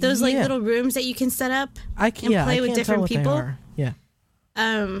 But those like little rooms that you can set up and play with different people. Yeah.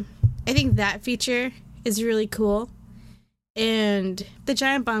 I think that feature is really cool. And the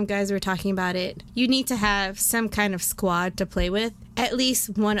Giant Bomb guys were talking about it. You need to have some kind of squad to play with, at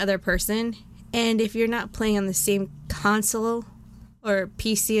least one other person. And if you're not playing on the same console or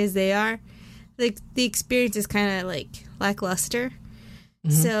PC as they are, like the experience is kind of like lackluster.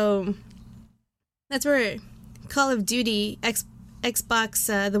 So that's where Call of Duty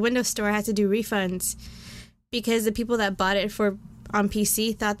Xbox, the Windows Store, had to do refunds because the people that bought it on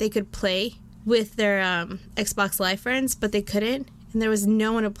PC thought they could play with their Xbox Live friends, but they couldn't, and there was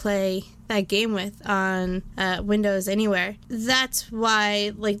no one to play that game with on Windows anywhere. That's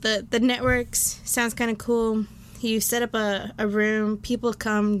why, like, the networks sounds kind of cool. You set up a room, people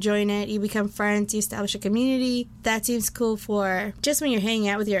come join it, you become friends, you establish a community. That seems cool for just when you're hanging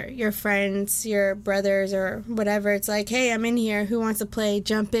out with your friends, your brothers or whatever. It's like, hey, I'm in here, who wants to play?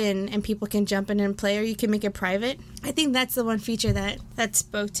 Jump in, and people can jump in and play, or you can make it private. I think that's the one feature that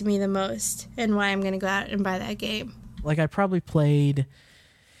spoke to me the most and why I'm going to go out and buy that game. Like, I probably played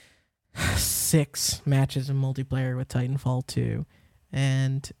 6 matches in multiplayer with Titanfall 2,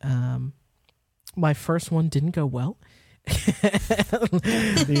 and my first one didn't go well.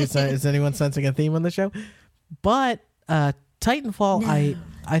 Is anyone sensing a theme on the show? But Titanfall, No.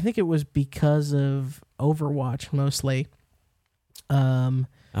 I think it was because of Overwatch mostly. Oh,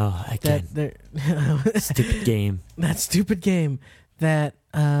 again, That stupid game. that stupid game that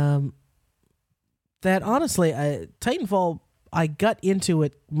that honestly, Titanfall, I got into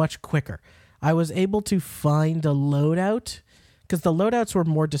it much quicker. I was able to find a loadout because the loadouts were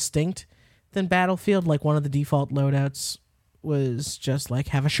more distinct than Battlefield. Like, one of the default loadouts was just like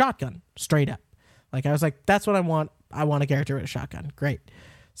have a shotgun straight up. Like, I was like, that's what I want. I want a character with a shotgun. Great.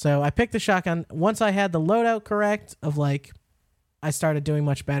 So I picked the shotgun. Once I had the loadout correct, of like, I started doing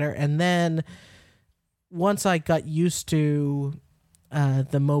much better. And then once I got used to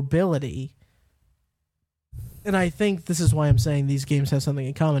the mobility, and I think this is why I'm saying these games have something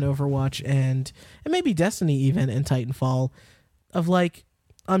in common, Overwatch and maybe Destiny even, and Titanfall, of like,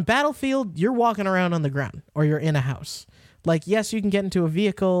 on Battlefield, you're walking around on the ground or you're in a house. Like, yes, you can get into a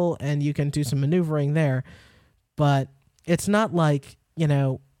vehicle and you can do some maneuvering there, but it's not like, you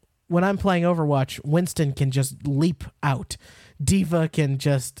know, when I'm playing Overwatch, Winston can just leap out. Diva can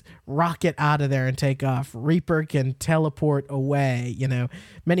just rocket out of there and take off. Reaper can teleport away. You know,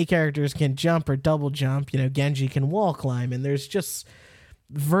 many characters can jump or double jump. You know, Genji can wall climb, and there's just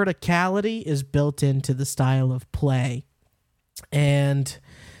verticality is built into the style of play. And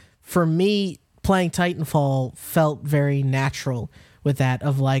for me, playing Titanfall felt very natural with that,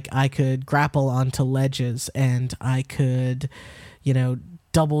 of like, I could grapple onto ledges and I could, you know,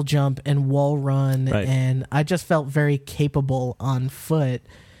 double jump and wall run, Right. and I just felt very capable on foot.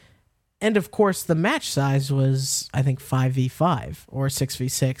 And of course, the match size was, I think, 5v5 or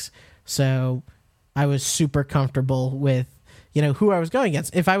 6v6, so I was super comfortable with, you know, who I was going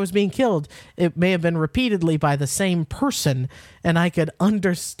against. If I was being killed, it may have been repeatedly by the same person, and I could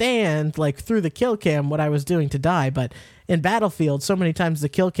understand, like, through the kill cam what I was doing to die. But in Battlefield, so many times the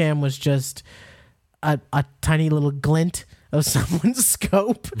kill cam was just a tiny little glint of someone's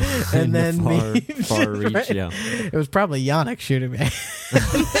scope, and In then the me far reach, right? yeah. It was probably Yannick shooting me.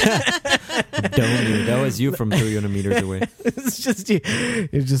 Don't you? That was you from 300 meters away. It's just you.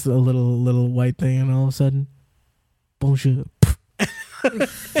 It's just a little white thing, and all of a sudden, bonjour.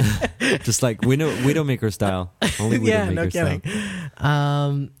 Just like Widowmaker style. Only Widowmaker Yeah, no style.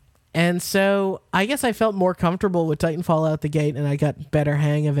 kidding. And so I guess I felt more comfortable with Titanfall out the gate, and I got better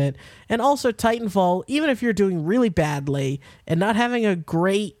hang of it. And also Titanfall, even if you're doing really badly and not having a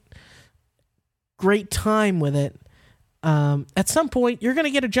great time with it, at some point you're going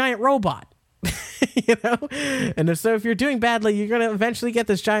to get a giant robot. You know? And so if you're doing badly, you're going to eventually get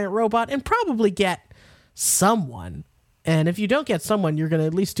this giant robot and probably get someone. And if you don't get someone, you're going to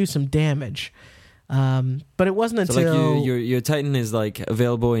at least do some damage. But it wasn't So until like your Titan is like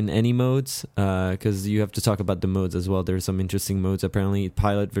available in any modes, because you have to talk about the modes as well. There's some interesting modes apparently,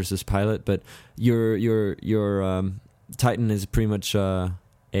 pilot versus pilot. But your Titan is pretty much a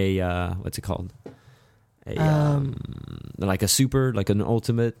what's it called? Like a super, like an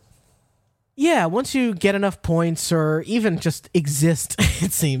ultimate. Yeah, once you get enough points, or even just exist,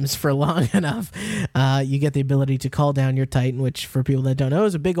 it seems, for long enough, you get the ability to call down your Titan, which, for people that don't know,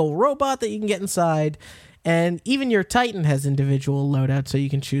 is a big old robot that you can get inside. And even your Titan has individual loadouts, so you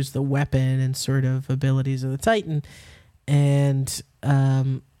can choose the weapon and sort of abilities of the Titan. And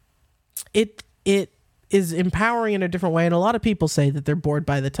it is empowering in a different way. And a lot of people say that they're bored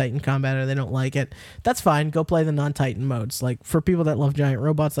by the Titan combat or they don't like it. That's fine. Go play the non-Titan modes. Like, for people that love giant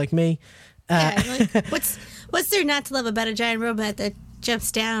robots like me, Yeah, like, what's there not to love about a giant robot that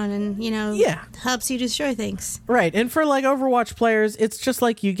jumps down and, you know, Yeah. helps you destroy things? right. And for like Overwatch players, it's just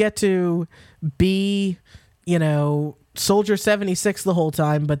like you get to be, you know, Soldier 76 the whole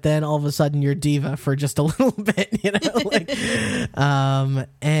time, but then all of a sudden you're Diva for just a little bit, you know, like,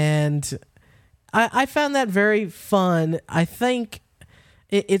 and I found that very fun. I think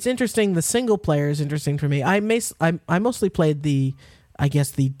it's interesting. The single player is interesting for me. I mostly played the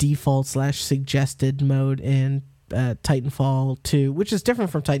default / suggested mode in Titanfall 2, which is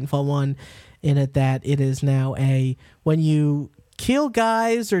different from Titanfall 1 in it that it is now when you kill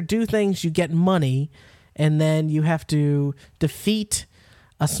guys or do things, you get money, and then you have to defeat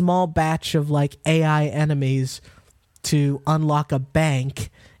a small batch of like AI enemies to unlock a bank.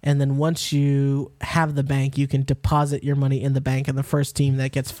 And then once you have the bank, you can deposit your money in the bank, and the first team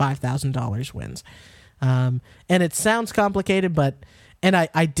that gets $5,000 wins. And it sounds complicated, but And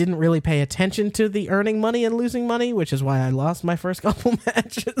I didn't really pay attention to the earning money and losing money, which is why I lost my first couple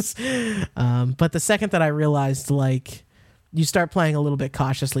matches. But the second that I realized, like, you start playing a little bit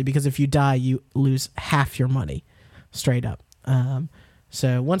cautiously, because if you die, you lose half your money straight up.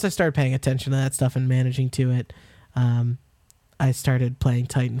 So once I started paying attention to that stuff and managing to it, I started playing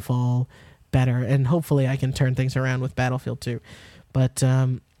Titanfall better, and hopefully I can turn things around with Battlefield 2. But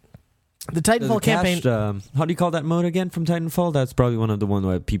the Titanfall campaign... how do you call that mode again from Titanfall? That's probably one of the one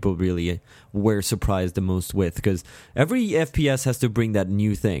where people really were surprised the most with, because every FPS has to bring that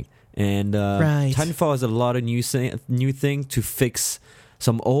new thing. And Right. Titanfall has a lot of new thing to fix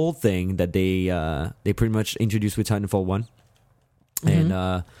some old thing that they pretty much introduced with Titanfall 1.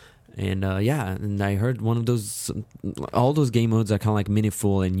 And I heard one of those, all those game modes are kind of like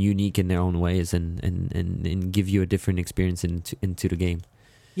meaningful and unique in their own ways, and give you a different experience into the game.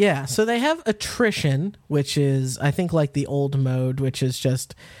 Yeah, so they have attrition, which is, I think, like the old mode, which is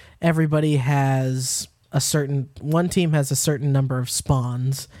just everybody has one team has a certain number of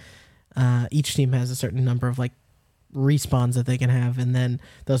spawns. Each team has a certain number of, like, respawns that they can have, and then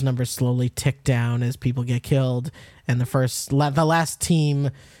those numbers slowly tick down as people get killed, and the last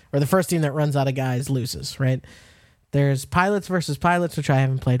team, or the first team that runs out of guys, loses, right? There's pilots versus pilots, which I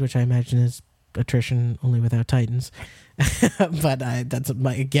haven't played, which I imagine is attrition only without Titans. But that's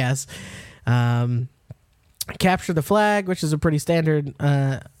my guess. Capture the flag, which is a pretty standard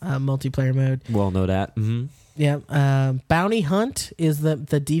multiplayer mode. Well, know that. Mm-hmm. Yeah. Bounty hunt is the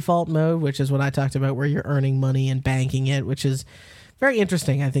default mode, which is what I talked about, where you're earning money and banking it, which is very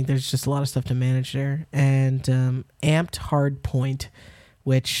interesting. I think there's just a lot of stuff to manage there. And amped hard point,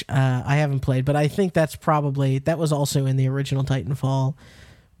 which I haven't played, but I think that was also in the original Titanfall,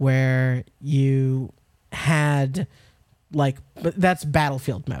 where you had, like, but that's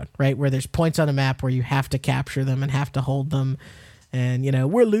Battlefield mode, right? Where there's points on a map where you have to capture them and have to hold them. And,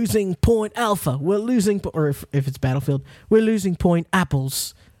 we're losing point Alpha. We're losing, or if it's Battlefield, we're losing point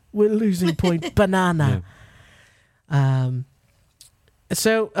apples. We're losing point banana. Yeah.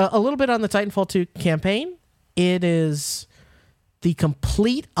 So a little bit on the Titanfall 2 campaign. It is the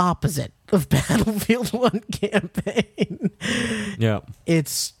complete opposite of Battlefield 1 campaign. Yeah.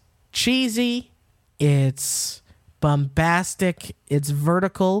 It's cheesy. It's bombastic. It's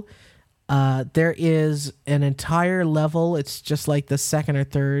vertical. There is an entire level. It's just like the second or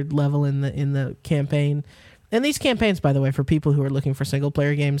third level in the campaign. And these campaigns, by the way, for people who are looking for single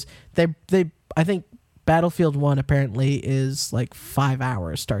player games, they I think Battlefield 1 apparently is like 5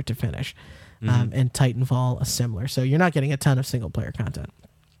 hours start to finish. And Titanfall is similar. So you're not getting a ton of single player content.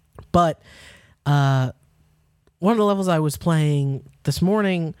 But one of the levels I was playing this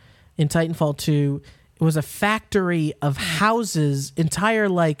morning in Titanfall 2, it was a factory of houses, entire,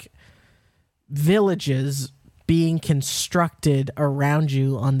 like, villages being constructed around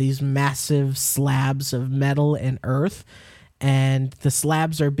you on these massive slabs of metal and earth, and the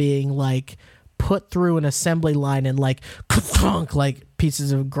slabs are being, like, put through an assembly line, and, like, like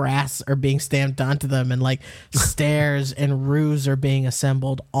pieces of grass are being stamped onto them, and, like, stairs and roofs are being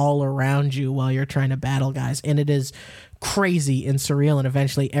assembled all around you while you're trying to battle guys. And it is crazy and surreal, and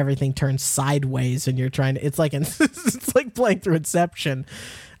eventually everything turns sideways and you're trying to, it's like it's like playing through Inception.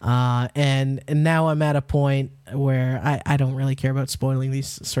 And now I'm at a point where I don't really care about spoiling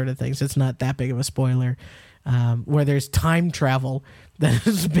these sort of things. It's not that big of a spoiler, where there's time travel that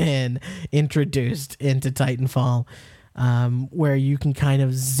has been introduced into Titanfall, where you can kind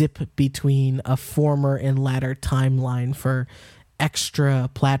of zip between a former and latter timeline for extra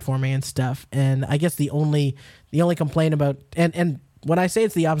platforming and stuff. And I guess the only complaint about, and when I say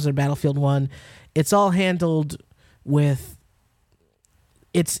it's the opposite of Battlefield 1, it's all handled with,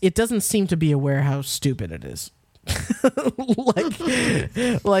 it doesn't seem to be aware how stupid it is.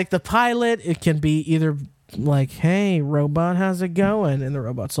 like the pilot, it can be either like, hey, robot, how's it going? And the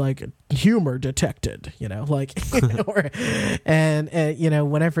robot's like, humor detected, like, and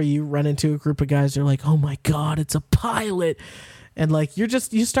whenever you run into a group of guys, they're like, oh my God, it's a pilot. And, like, you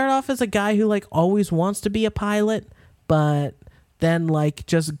start off as a guy who, like, always wants to be a pilot, but then, like,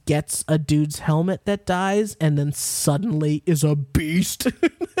 just gets a dude's helmet that dies and then suddenly is a beast.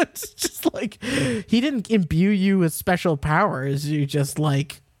 It's just like, he didn't imbue you with special powers. You just,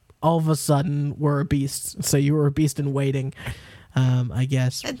 like, all of a sudden were a beast. So you were a beast in waiting, I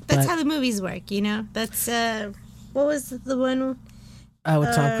guess. That's how the movies work, That's, what was the one?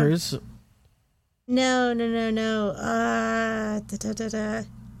 With Tom Cruise? No.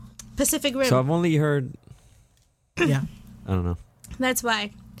 Pacific Rim. So I've only heard... Yeah. I don't know. That's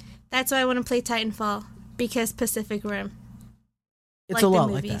why I want to play Titanfall, because Pacific Rim. It's Like a the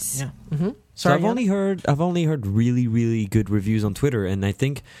lot like that. movies. Yeah. Mm-hmm. So Sorry, I've only heard really, really good reviews on Twitter, and I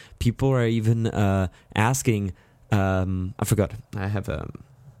think people are even asking. I forgot. I have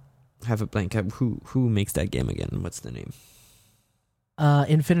a blank. Who makes that game again? What's the name?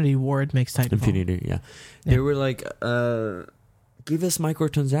 Infinity Ward makes Titanfall. Infinity. Yeah. Yeah. They were like, give us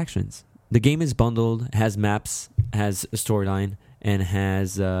microtransactions. The game is bundled, has maps, has a storyline, and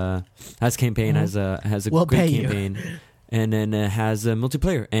has campaign, Mhm. has a We'll great pay you. campaign, and then has a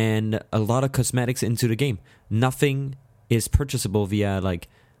multiplayer and a lot of cosmetics into the game. Nothing is purchasable via like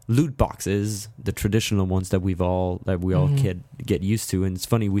loot boxes, the traditional ones that we all Mhm. get used to. And it's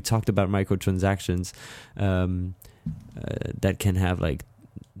funny, we talked about microtransactions that can have like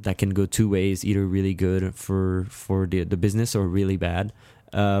that can go two ways, either really good for the business or really bad.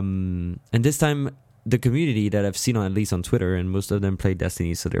 And this time, the community that I've seen at least on Twitter, and most of them play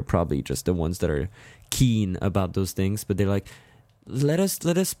Destiny, so they're probably just the ones that are keen about those things. But they're like, let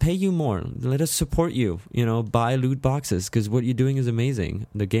us pay you more, let us support you. Buy loot boxes because what you're doing is amazing.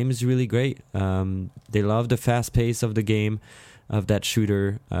 The game is really great. They love the fast pace of the game, of that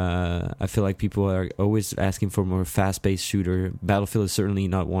shooter. I feel like people are always asking for more fast-paced shooter. Battlefield is certainly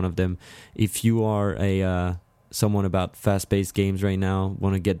not one of them. If you are someone about fast-paced games right now,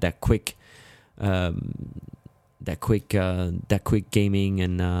 want to get that quick gaming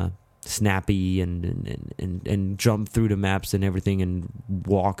and snappy and jump through the maps and everything and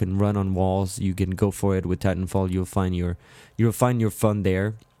walk and run on walls, you can go for it with Titanfall. You'll find your fun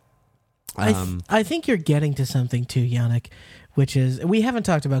there. I think you're getting to something too, Yannick, which is we haven't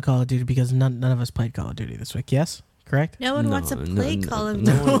talked about Call of Duty because none of us played Call of Duty this week. Yes, correct. No one wants to play Call of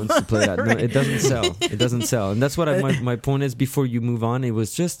Duty. No one wants to play that. No, it doesn't sell. It doesn't sell, and that's what my point is. Before you move on, it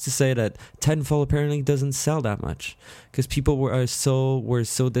was just to say that Titanfall apparently doesn't sell that much because people were so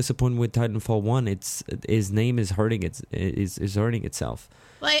disappointed with Titanfall 1. His name is hurting hurting itself.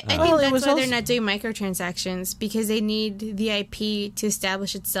 Well, I think Well, it that's was why also- they're not doing microtransactions, because they need the IP to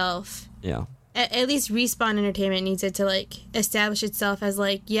establish itself. Yeah. At least Respawn Entertainment needs it to like establish itself as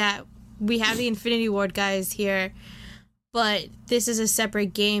like, yeah, we have the Infinity Ward guys here, but this is a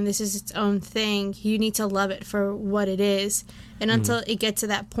separate game. This is its own thing. You need to love it for what it is. And until it gets to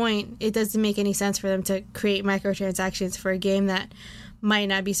that point, it doesn't make any sense for them to create microtransactions for a game that might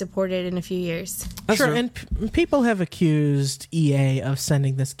not be supported in a few years. That's sure, true. and people have accused EA of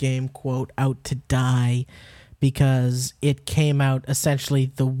sending this game, quote, out to die because it came out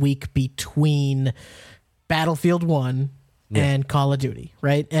essentially the week between Battlefield 1 and Call of Duty,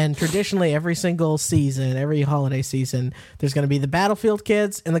 right? And traditionally, every single season, every holiday season, there's going to be the Battlefield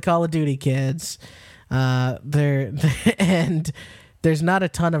kids and the Call of Duty kids. And there's not a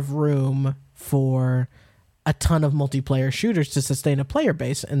ton of room for a ton of multiplayer shooters to sustain a player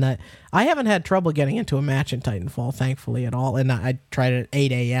base, and that I haven't had trouble getting into a match in Titanfall, thankfully, at all. And I tried it at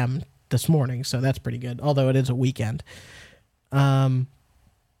 8 a.m. this morning, so that's pretty good, although it is a weekend. But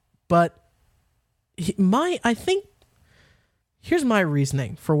I think here's my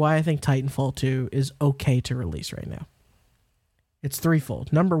reasoning for why I think Titanfall 2 is okay to release right now. It's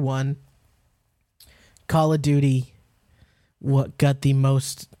threefold. Number one, Call of Duty, what got the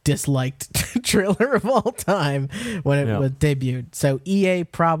most disliked trailer of all time when it was debuted. So EA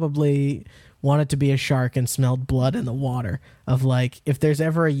probably wanted to be a shark and smelled blood in the water of like, if there's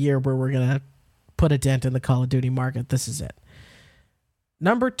ever a year where we're going to put a dent in the Call of Duty market, this is it.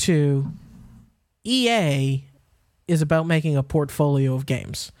 Number two, EA is about making a portfolio of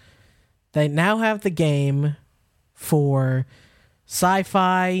games. They now have the game for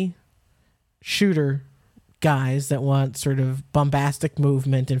sci-fi shooter guys that want sort of bombastic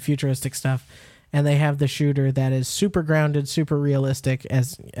movement and futuristic stuff, and they have the shooter that is super grounded, super realistic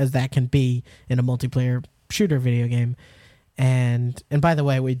as that can be in a multiplayer shooter video game. And by the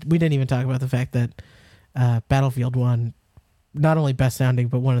way, we didn't even talk about the fact that Battlefield 1, not only best sounding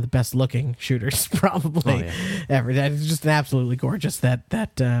but one of the best looking shooters probably ever. It's just absolutely gorgeous. That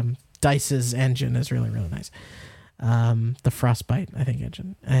DICE's engine is really, really nice. The Frostbite, I think,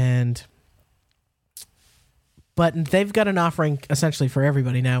 engine. But they've got an offering essentially for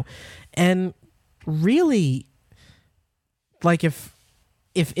everybody now. And really, like if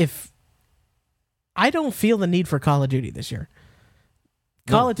I don't feel the need for Call of Duty this year.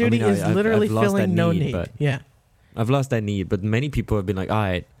 Call of Duty is literally I've lost that filling no need, need. but- Yeah. I've lost that need, but many people have been like, all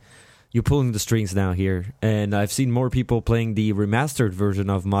right, you're pulling the strings now here. And I've seen more people playing the remastered version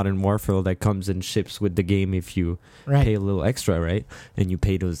of Modern Warfare that comes and ships with the game if you Right. pay a little extra, right? And you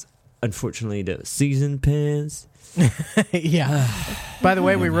pay those, unfortunately, the season pass. Yeah. By the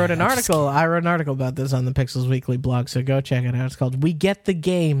way, I wrote an article about this on the Pixels Weekly blog, so go check it out. It's called "We Get the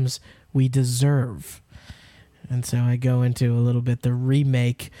Games We Deserve." and so I go into a little bit the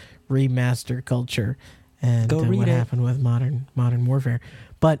remake, remaster culture, and Go read what it. happened with Modern Warfare.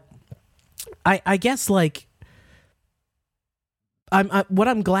 But I guess like what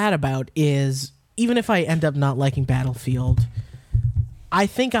I'm glad about is even if I end up not liking Battlefield, I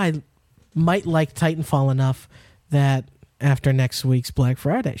think I might like Titanfall enough that after next week's Black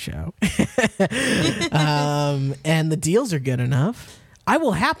Friday show, and the deals are good enough, I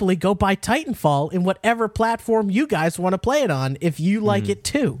will happily go buy Titanfall in whatever platform you guys want to play it on if you like it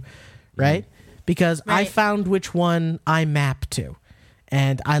too, right? Because I Right. found which one I map to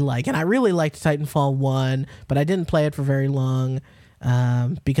and I like. And I really liked Titanfall 1, but I didn't play it for very long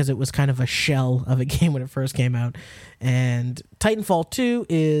because it was kind of a shell of a game when it first came out. And Titanfall 2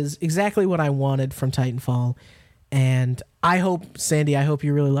 is exactly what I wanted from Titanfall. And I hope, Sandy, I hope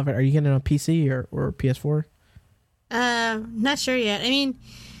you really love it. Are you getting it on PC or PS4? Not sure yet. I mean,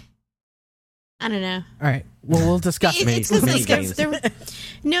 I don't know. All right. Well, we'll discuss it. It's 'cause, Many like, games.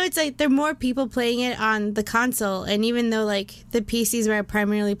 no, it's like there are more people playing it on the console, and even though like the PCs where I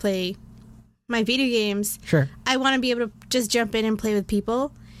primarily play my video games, Sure. I want to be able to just jump in and play with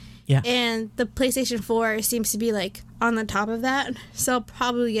people. Yeah. And the PlayStation 4 seems to be like on the top of that, so I'll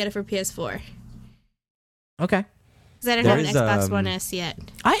probably get it for PS4 Okay. because I don't There have an is, Xbox One S yet.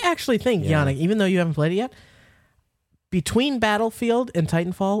 I actually think, Yeah. Yannick, even though you haven't played it yet, between Battlefield and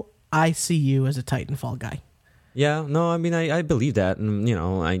Titanfall, I see you as a Titanfall guy. Yeah, no, I mean, I believe that, and you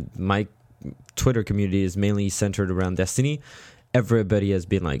know, my Twitter community is mainly centered around Destiny. Everybody has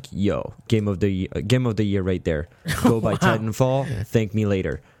been like, "Yo, game of the year right there. Go buy Titanfall. Thank me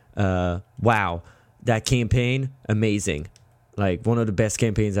later." Wow, that campaign, amazing. Like one of the best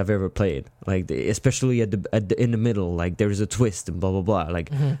campaigns I've ever played. Like especially in the middle, like there's a twist and blah blah blah.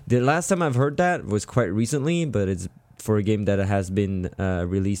 Like the last time I've heard that was quite recently, but it's for a game that has been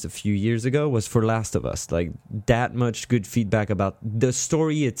released a few years ago, was for Last of Us. Like that much good feedback about the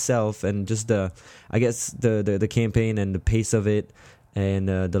story itself and just the campaign and the pace of it and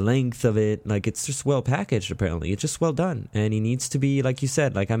the length of it. Like it's just well packaged. Apparently, it's just well done. And it needs to be, like you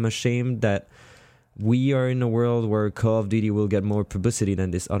said. Like I'm ashamed that we are in a world where Call of Duty will get more publicity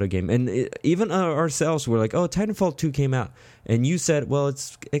than this other game. And even ourselves were like, oh, Titanfall 2 came out. And you said, well,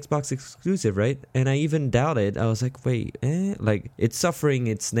 it's Xbox exclusive, right? And I even doubted. I was like, wait, like it's suffering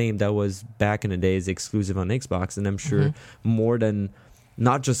its name that was back in the days exclusive on Xbox. And I'm sure more than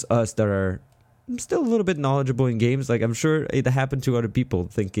not just us that are still a little bit knowledgeable in games. Like I'm sure it happened to other people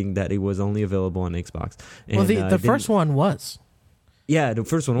thinking that it was only available on Xbox. And, Well, the first one was. Yeah, the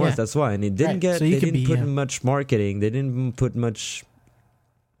first one was. Yeah. That's why, and it didn't Right. get. So you they could didn't be, put much marketing. They didn't put much.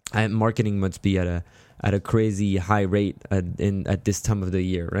 Marketing must be at a crazy high rate at this time of the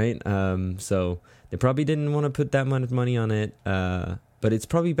year, right? So they probably didn't want to put that much money on it. But it's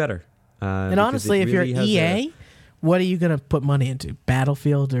probably better. And because honestly, it if you're really has EA, what are you going to put money into?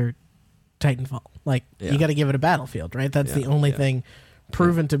 Battlefield or Titanfall? Like, Yeah. you got to give it a Battlefield, right? That's the Yeah, only yeah. thing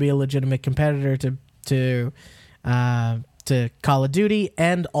proven to be a legitimate competitor to Call of Duty.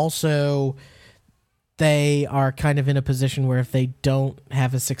 And also, they are kind of in a position where if they don't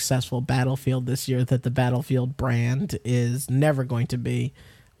have a successful Battlefield this year, that the Battlefield brand is never going to be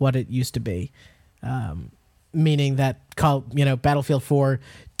what it used to be. Meaning that Battlefield 4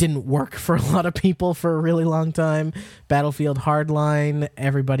 didn't work for a lot of people for a really long time. Battlefield Hardline,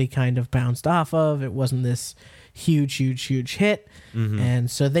 everybody kind of bounced off of. It wasn't this huge hit. And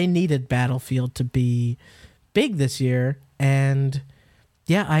so they needed Battlefield to be big this year. And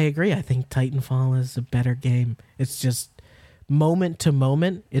yeah, I agree. I think Titanfall is a better game. It's just moment to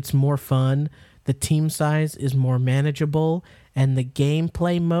moment, it's more fun. The team size is more manageable, and the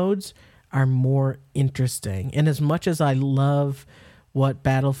gameplay modes are more interesting. And as much as I love what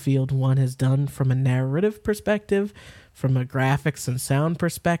Battlefield 1 has done from a narrative perspective, from a graphics and sound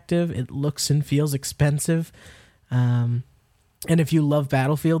perspective, it looks and feels expensive. And if you love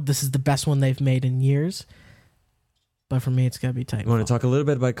Battlefield, this is the best one they've made in years. But for me, it's got to be Titanfall. You want to talk a little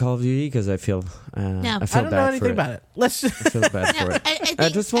bit about Call of Duty because I feel No. I feel I don't bad know for anything it. about it. Let's I feel bad for it. I I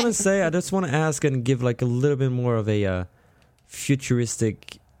just want to say, I just want to ask and give like a little bit more of a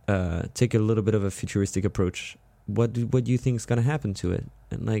futuristic, take a little bit of a futuristic approach. What do you think is going to happen to it?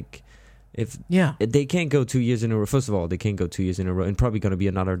 And like, if yeah. they can't go 2 years in a row. First of all, they can't go 2 years in a row, and probably going to be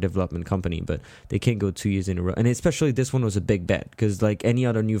another development company, but they can't go 2 years in a row. And especially this one was a big bet because, like any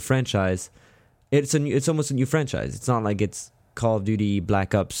other new franchise, it's almost a new franchise. It's not like it's Call of Duty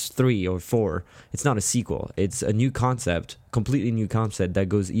Black Ops 3 or 4. It's not a sequel. It's a new concept, completely new concept that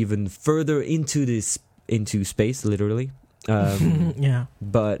goes even further into space, literally. Yeah.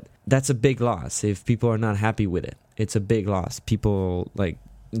 But that's a big loss if people are not happy with it. It's a big loss. People like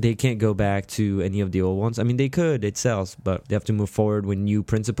they can't go back to any of the old ones. I mean, they could, it sells, but they have to move forward with new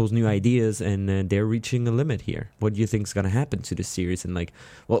principles, new ideas, and they're reaching a limit here. What do you think is going to happen to this series? And like,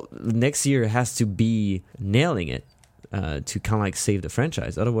 well, next year has to be nailing it to kind of like save the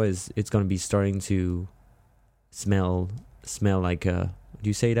franchise. Otherwise, it's going to be starting to smell like do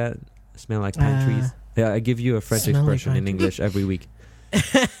you say that? Smell like pine trees? Yeah, I give you a French smell like expression in pine English every week.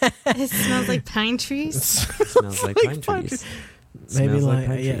 It smells like pine trees. Smells like pine trees. Maybe Smells like,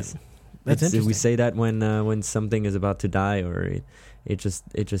 pine yeah. trees. That's interesting. We say that when something is about to die, or it just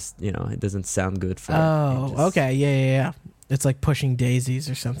it doesn't sound good for. Oh, it just, okay, yeah. It's like pushing daisies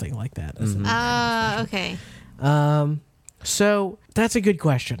or something like that. Isn't it? Okay. So that's a good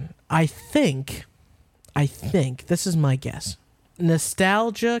question. I think this is my guess.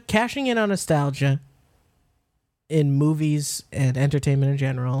 Nostalgia, cashing in on nostalgia in movies and entertainment in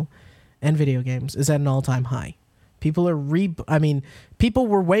general and video games is at an all-time high. People are people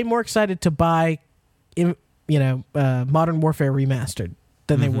were way more excited to buy Modern Warfare Remastered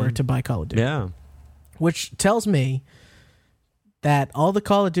than they were to buy Call of Duty. Yeah. Which tells me that all the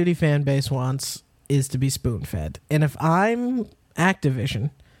Call of Duty fan base wants is to be spoon-fed. And if I'm Activision,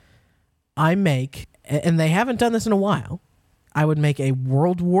 and they haven't done this in a while, I would make a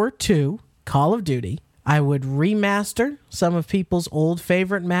World War II Call of Duty. I would remaster some of people's old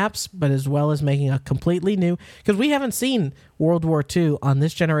favorite maps, but as well as making a completely new, because we haven't seen World War II on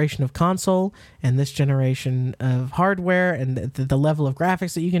this generation of console and this generation of hardware and the level of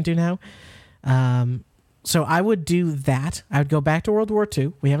graphics that you can do now. So I would do that. I would go back to World War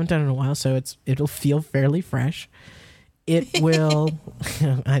II. We haven't done it in a while, so it'll feel fairly fresh. It will.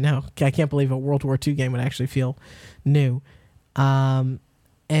 I know. I can't believe a World War II game would actually feel new. And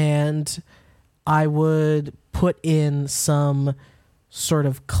I would put in some sort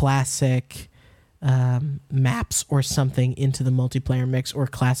of classic maps or something into the multiplayer mix, or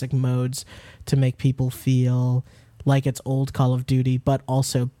classic modes to make people feel like it's old Call of Duty, but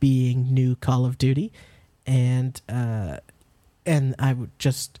also being new Call of Duty. And I would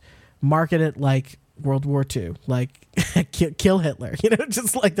just market it like World War II, like kill Hitler,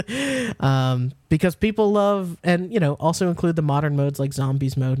 just like because people love, and also include the modern modes like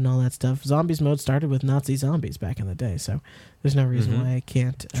zombies mode and all that stuff. Zombies mode started with Nazi zombies back in the day, so there's no reason why I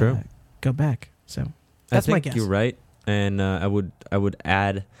can't go back. So that's my guess. You're right, and I would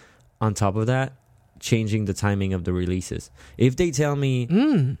add on top of that, changing the timing of the releases. If they tell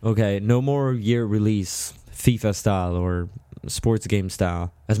me, okay, no more year release, FIFA style or sports game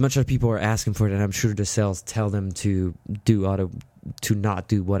style, as much as people are asking for it, and I'm sure the sales tell them to not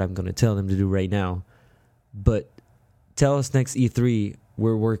do what I'm going to tell them to do right now, but tell us next E3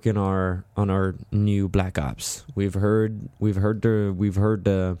 we're working on our new Black Ops. We've heard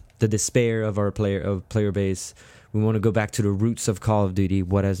the despair of our player base. We want to go back to the roots of Call of Duty,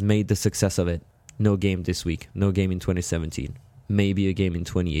 what has made the success of it. No game this week, no game in 2017, maybe a game in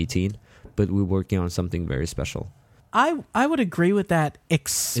 2018, but we're working on something very special. I would agree with that. It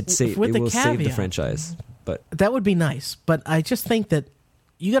will save the franchise, but that would be nice. But I just think that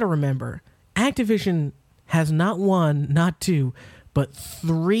you got to remember, Activision has not one, not two, but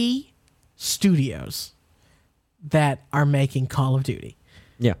 3 studios that are making Call of Duty.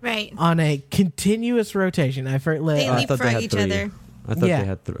 Yeah, Right. On a continuous rotation. They I thought they leapfrog had each 3. other. I thought Yeah. they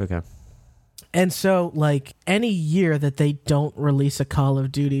had 3. Okay. And so, like, any year that they don't release a Call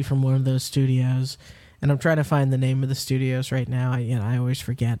of Duty from one of those studios, and I'm trying to find the name of the studios right now, I always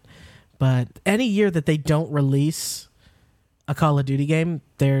forget, but any year that they don't release a Call of Duty game,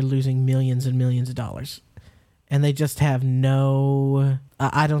 they're losing millions and millions of dollars. And they just have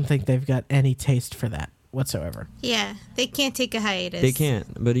I don't think they've got any taste for that whatsoever. Yeah, they can't take a hiatus. They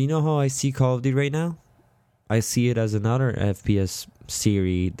can't. But you know how I see Call of Duty right now? I see it as another FPS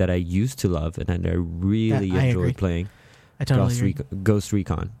series that I used to love and that I really I agree. enjoyed playing. I totally agree. Ghost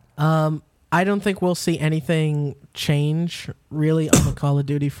Recon. I don't think we'll see anything change really on the Call of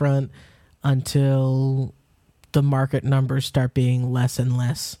Duty front until the market numbers start being less and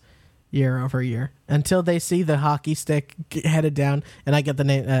less year over year. Until they see the hockey stick headed down. And I get the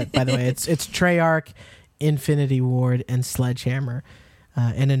name, by the way, it's Treyarch, Infinity Ward, and Sledgehammer.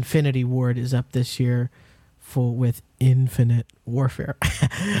 And Infinity Ward is up this year with Infinite Warfare.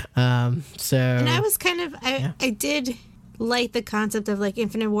 And I was kind of, I did like the concept of like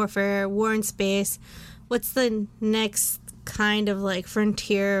Infinite Warfare, War in Space. What's the next kind of like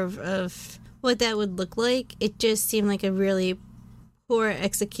frontier of what that would look like? It just seemed like a really poor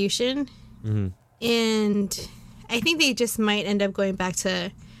execution. Mm-hmm. And I think they just might end up going back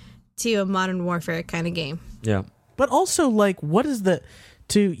to a Modern Warfare kind of game. Yeah. But also, like, what is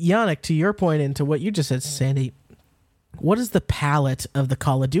to Yannick, to your point and to what you just said, Sandy, what is the palette of the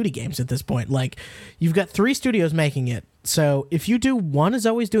Call of Duty games at this point? Like, you've got 3 studios making it. So if you do, one is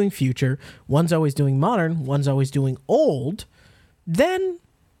always doing future, one's always doing modern, one's always doing old, then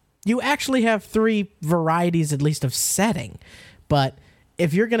you actually have 3 varieties at least of setting. But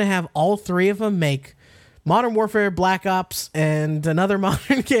if you're going to have all 3 of them make Modern Warfare, Black Ops, and another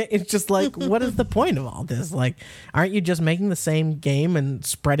modern game, it's just like, what is the point of all this? Like, aren't you just making the same game and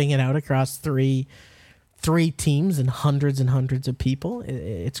spreading it out across three teams and hundreds of people?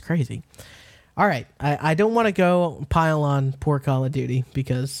 It's crazy. All right, I don't want to go pile on poor Call of Duty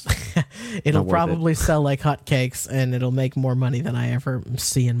because it'll probably sell like hotcakes and it'll make more money than I ever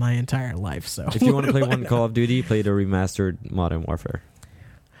see in my entire life. So If you want to play one Call of Duty, play the remastered Modern Warfare.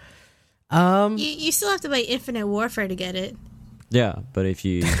 You still have to buy Infinite Warfare to get it. Yeah, but if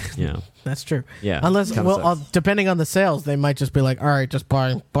you know, that's true. Yeah, unless kinda sucks. depending on the sales, they might just be like, all right, just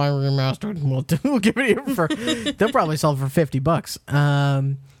buy remastered. And we'll give it here for. They'll probably sell it for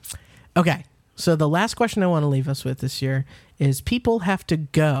 $50. Okay, so the last question I want to leave us with this year is: people have to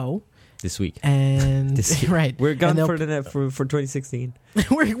go this week, and this year. right, we're gone for 2016.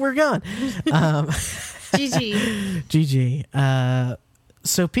 we're gone. GG. GG.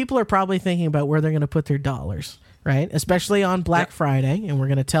 So people are probably thinking about where they're going to put their dollars, right? Especially on Black Friday, and we're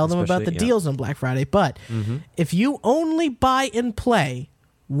going to tell them about the deals on Black Friday. But if you only buy and play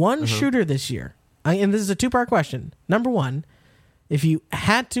one shooter this year, and this is a 2-part question. Number 1, if you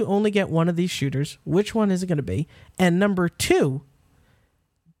had to only get one of these shooters, which one is it going to be? And number 2,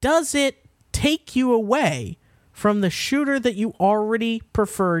 does it take you away from the shooter that you already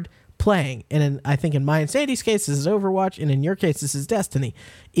preferred playing? And I think in my and Sandy's case, this is Overwatch, and in your case, this is Destiny.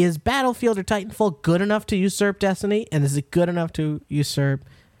 Is Battlefield or Titanfall good enough to usurp Destiny? And is it good enough to usurp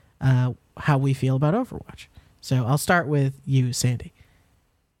how we feel about Overwatch? So I'll start with you, Sandy.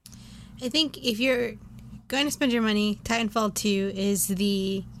 I think if you're going to spend your money, Titanfall 2 is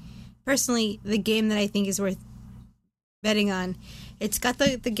personally the game that I think is worth betting on. It's got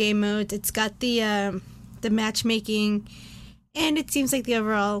the game mode, it's got the matchmaking, and it seems like the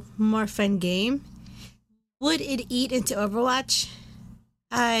overall more fun game. Would it eat into Overwatch?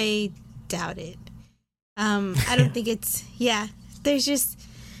 I doubt it. I don't think it's... Yeah, there's just...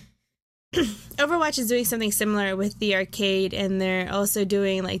 Overwatch is doing something similar with the arcade, and they're also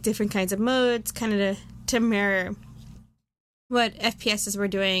doing like different kinds of modes, kind of to mirror what FPSs were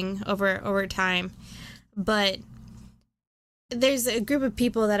doing over time. But there's a group of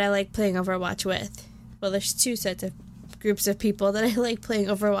people that I like playing Overwatch with. Well, there's 2 sets of groups of people that I like playing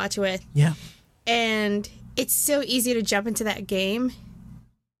Overwatch with. Yeah. And it's so easy to jump into that game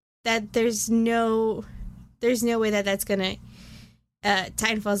that there's no way that that's gonna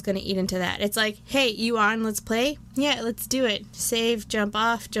Titanfall's gonna eat into that. It's like, hey, you on? Let's play. Yeah, let's do it. Save, jump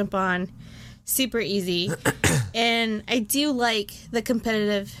off, jump on. Super easy. And I do like the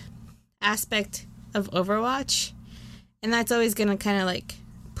competitive aspect of Overwatch, and that's always gonna kind of like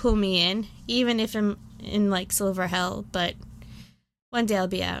pull me in, even if I'm in like silver hell. But one day I'll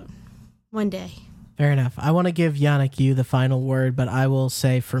be out. One day. Fair enough. I want to give Yannick you the final word, but I will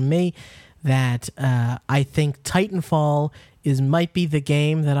say for me that I think Titanfall might be the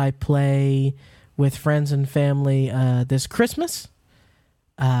game that I play with friends and family this Christmas.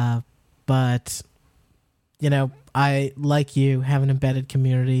 But, you know, I, like you, have an embedded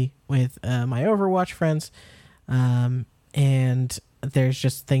community with my Overwatch friends. And there's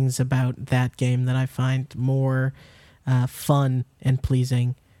just things about that game that I find more fun and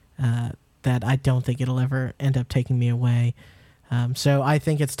pleasing that I don't think it'll ever end up taking me away. So I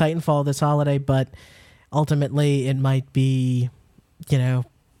think it's Titanfall this holiday, but ultimately it might be, you know,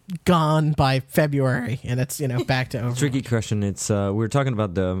 gone by February, and it's, you know, back to Overwatch. Tricky question. It's we're talking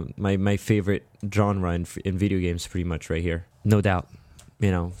about my favorite genre in video games, pretty much right here, no doubt. You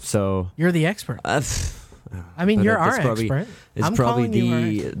know, so you're the expert. I mean, you're our expert. It's I'm probably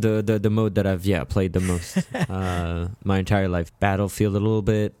the mode that I've played the most my entire life. Battlefield a little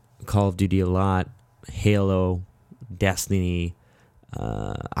bit, Call of Duty a lot, Halo, Destiny.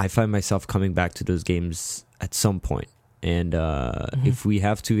 I find myself coming back to those games at some point. And if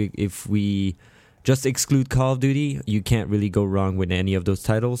we just exclude Call of Duty, you can't really go wrong with any of those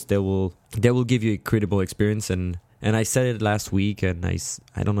titles. They will give you a credible experience. And I said it last week, and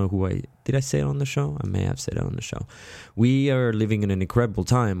I don't know did I say it on the show? I may have said it on the show. We are living in an incredible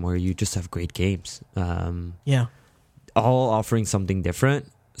time where you just have great games. All offering something different.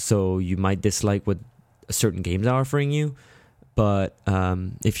 So you might dislike what certain games are offering you, but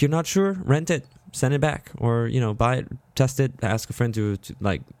if you're not sure, rent it, send it back, or, you know, buy it, test it, ask a friend to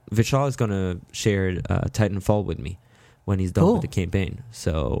like. Vishal is gonna share Titanfall with me when he's done with the campaign.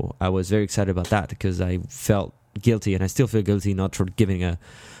 So I was very excited about that because I felt guilty, and I still feel guilty not for giving a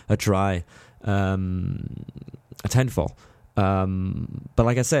try. A Titanfall. But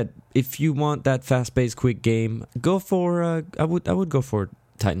like I said, if you want that fast-paced, quick game, go for. I would go for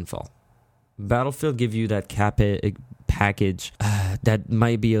Titanfall. Battlefield give you that package that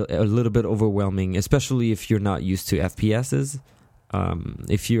might be a little bit overwhelming, especially if you're not used to FPSs.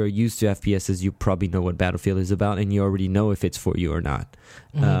 If you're used to FPSs, you probably know what Battlefield is about, and you already know if it's for you or not.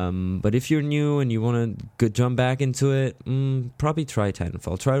 But if you're new and you want to jump back into it, probably try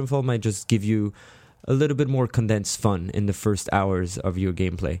Titanfall. Titanfall might just give you a little bit more condensed fun in the first hours of your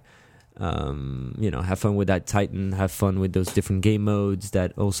gameplay. Have fun with that Titan, have fun with those different game modes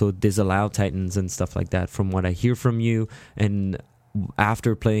that also disallow Titans and stuff like that, from what I hear from you. And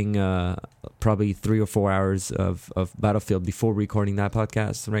after playing probably 3 or 4 hours of Battlefield before recording that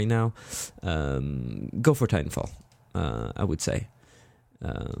podcast right now, go for Titanfall, I would say.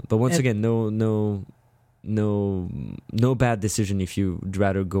 But once again, no bad decision if you'd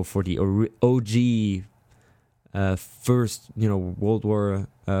rather go for the OG first, World War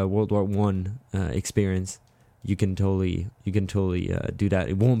One experience. You can totally do that.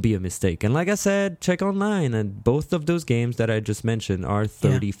 It won't be a mistake. And like I said, check online, and both of those games that I just mentioned are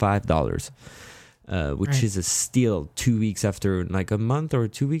 $35, which is a steal. 2 weeks after, like a month or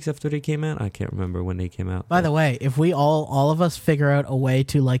 2 weeks after they came out. I can't remember when they came out. By the way, if we all of us figure out a way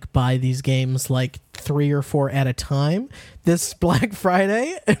to like buy these games like 3 or 4 at a time this Black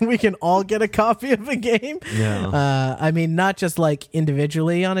Friday, and we can all get a copy of a game. Yeah. I mean, not just like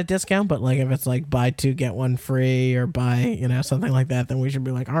individually on a discount, but like if it's like buy 2 get 1 free, or buy something like that, then we should be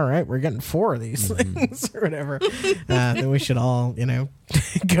like, all right, we're getting 4 of these things or whatever. Then we should all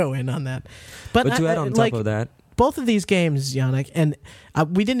go in on that. But to add on top of that, both of these games, Yannick, and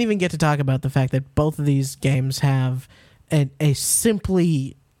we didn't even get to talk about the fact that both of these games have a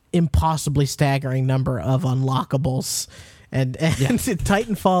simply impossibly staggering number of unlockables. And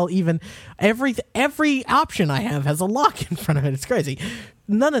Titanfall, even every option I have has a lock in front of it. It's crazy.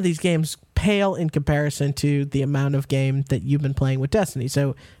 None of these games pale in comparison to the amount of game that you've been playing with Destiny.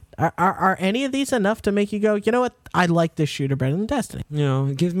 So are any of these enough to make you go, you know what, I like this shooter better than Destiny?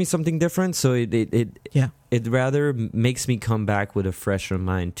 It gives me something different, so it rather makes me come back with a fresher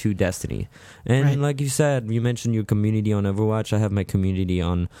mind to Destiny. And like you said, you mentioned your community on Overwatch. I have my community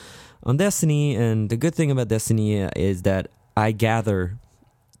on Destiny, and the good thing about Destiny is that I gather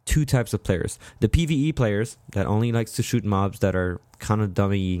 2 types of players. The PvE players that only likes to shoot mobs that are kind of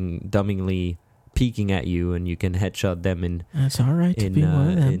dumbingly peeking at you, and you can headshot them in. It's all right to be one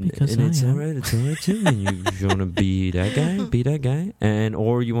of them, because it's all right too. And you want to be that guy,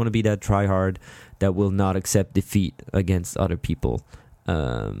 or you want to be that tryhard that will not accept defeat against other people,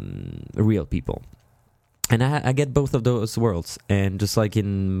 real people. And I get both of those worlds. And just like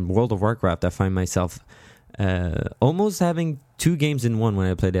in World of Warcraft, I find myself almost having 2 games in one when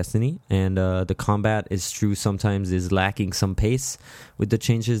I play Destiny. And the combat sometimes is lacking some pace with the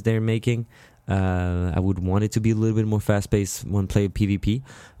changes they're making. I would want it to be a little bit more fast-paced when playing PvP.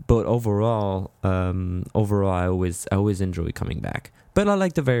 But overall, I always enjoy coming back. But I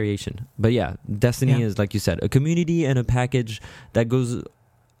like the variation. But yeah, Destiny is, like you said, a community and a package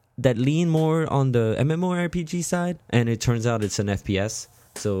that lean more on the MMORPG side, and it turns out it's an FPS.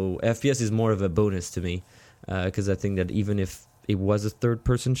 So FPS is more of a bonus to me, because I think that even if it was a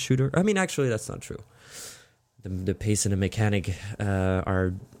third-person shooter, I mean, actually, that's not true. The pace and the mechanic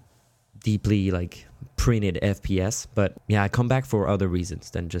are deeply like printed FPS, but yeah, I come back for other reasons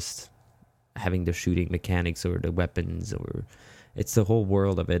than just having the shooting mechanics or the weapons, or it's the whole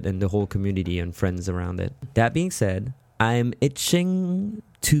world of it and the whole community and friends around it. That being said, I'm itching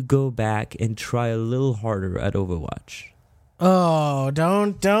to go back and try a little harder at Overwatch. Oh,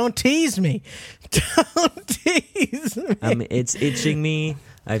 don't tease me. Don't tease me. It's itching me.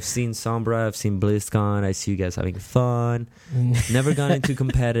 I've seen Sombra, I've seen BlizzCon, I see you guys having fun. Never gone into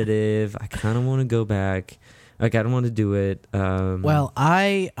competitive. I kind of want to go back. Like, I don't want to do it. Well,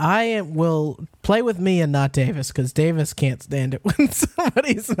 I will play with me and not Davis, because Davis can't stand it when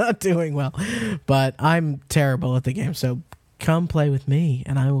somebody's not doing well. But I'm terrible at the game, so come play with me,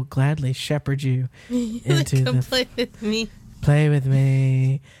 and I will gladly shepherd you into play with me. Play with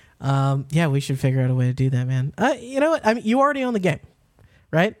me. Yeah, we should figure out a way to do that, man. You know what? I mean, you already own the game,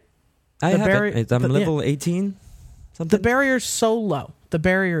 right? I have it. I'm level 18. Something. The barrier is so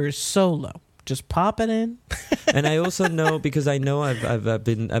low. Just pop it in. And I also know, because I know I've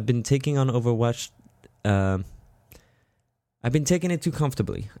been taking on Overwatch. I've been taking it too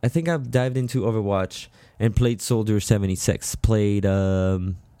comfortably. I think I've dived into Overwatch and played Soldier 76. Played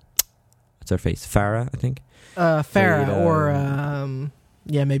what's her face? Pharah, I think. Pharah or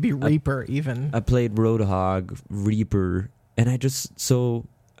Yeah, maybe Reaper even. I played Roadhog, Reaper, and I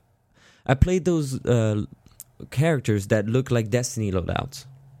played those characters that look like Destiny loadouts.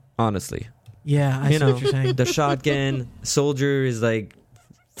 Honestly, Yeah, I see what you're saying. the shotgun soldier is like,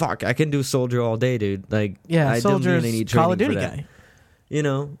 fuck, I can do soldier all day, dude. Like, Yeah, I don't Soldier's really need Call of training Duty for that. guy. You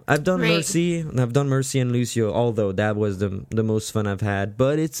know, I've done Right. Mercy, and I've done Mercy and Lucio, although that was the most fun I've had.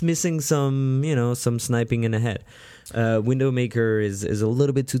 But it's missing some sniping in the head. Windowmaker is a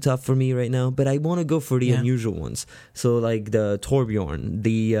little bit too tough for me right now, but I want to go for the Yeah. unusual ones. So like the Torbjorn,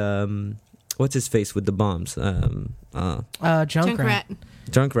 the what's his face with the bombs, Junkrat. Junkrat.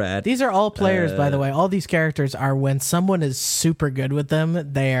 Junkrat. These are all players, by the way. All these characters are, when someone is super good with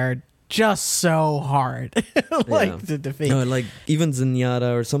them, they are just so hard Yeah. to defeat. No, like even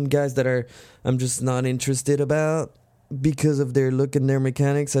Zenyatta or some guys that I'm just not interested about because of their look and their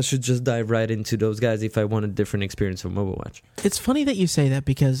mechanics. I should just dive right into those guys if I want a different experience from Overwatch. It's funny that you say that,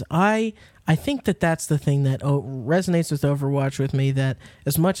 because I think that's the thing that resonates with Overwatch with me, that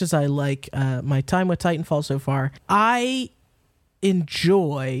as much as I like my time with Titanfall so far, I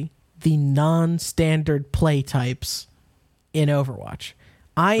enjoy the non-standard play types in Overwatch.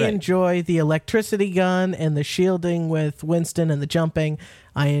 I Right. enjoy the electricity gun and the shielding with Winston and the jumping.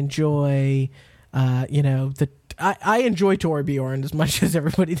 I enjoy, I enjoy Torbjorn as much as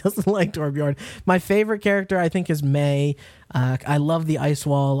everybody doesn't like Torbjorn. My favorite character, I think, is Mei. I love the ice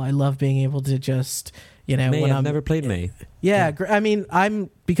wall. I love being able to just, May, when I've I'm never played May. Yeah, I mean,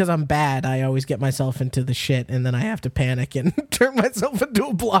 because I'm bad, I always get myself into the shit, and then I have to panic and turn myself into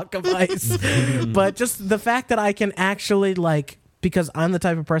a block of ice. But just the fact that I can actually, because I'm the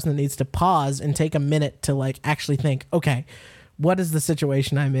type of person that needs to pause and take a minute to actually think, okay, what is the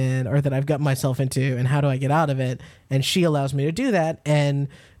situation I'm in, or that I've got myself into, and how do I get out of it? And she allows me to do that, and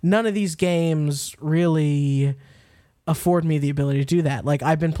none of these games really afford me the ability to do that. Like,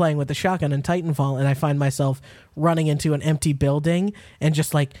 I've been playing with the shotgun in Titanfall, and I find myself running into an empty building and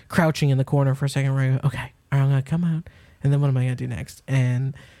just crouching in the corner for a second where I go, okay, I'm gonna come out, and then what am I gonna do next?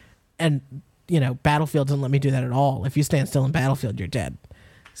 And Battlefield doesn't let me do that at all. If you stand still in Battlefield, you're dead.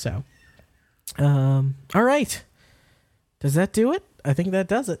 So all right, does that do it? I think that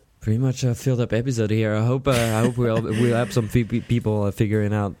does it. Pretty much a filled up episode here. I hope we'll have some people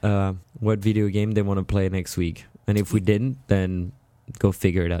figuring out what video game they want to play next week. And if we didn't, then go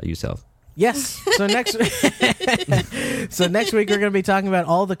figure it out yourself. Yes. So next week we're going to be talking about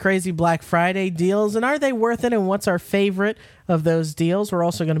all the crazy Black Friday deals, and are they worth it, and what's our favorite of those deals. We're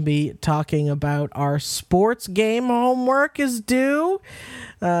also going to be talking about our sports game homework is due.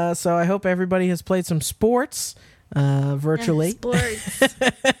 So I hope everybody has played some sports virtually. Sports.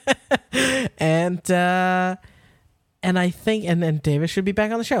 And I think and Davis should be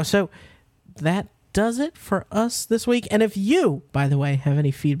back on the show. So that does it for us this week. And if you, by the way, have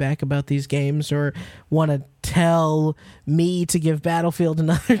any feedback about these games, or want to tell me to give Battlefield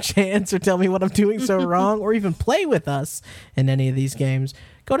another chance, or tell me what I'm doing so wrong, or even play with us in any of these games,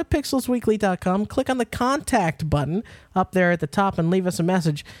 go to pixelsweekly.com, click on the contact button up there at the top, and leave us a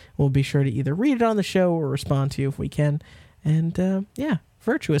message. We'll be sure to either read it on the show or respond to you if we can. And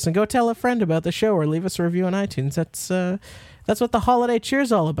Virtuous, and go tell a friend about the show, or leave us a review on iTunes. That's what the holiday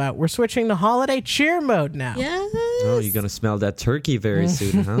cheer's all about. We're switching to holiday cheer mode now. Yes. Oh, you're gonna smell that turkey very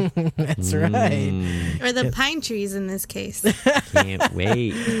soon, huh? That's right. Or the pine trees in this case. Can't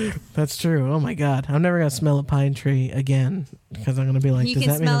wait. That's true. Oh my God, I'm never gonna smell a pine tree again, because I'm gonna be like, You does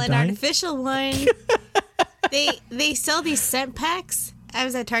can that mean smell I'm an dying? artificial one. They sell these scent packs. I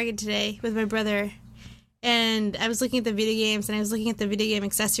was at Target today with my brother, and I was looking at the video games, and I was looking at the video game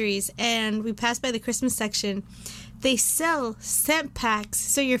accessories, and we passed by the Christmas section. They sell scent packs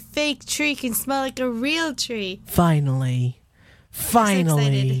so your fake tree can smell like a real tree. Finally. So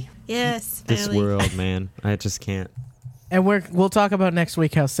excited. Yes, This finally. world, man. I just can't. And we'll talk about next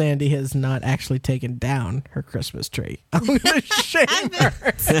week how Sandy has not actually taken down her Christmas tree. I'm gonna shame her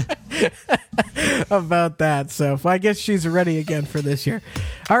about that. So I guess she's ready again for this year.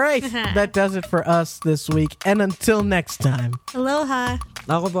 All right, that does it for us this week. And until next time, Aloha.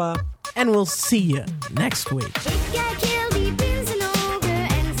 Au revoir. and we'll see you next week. Ik kijk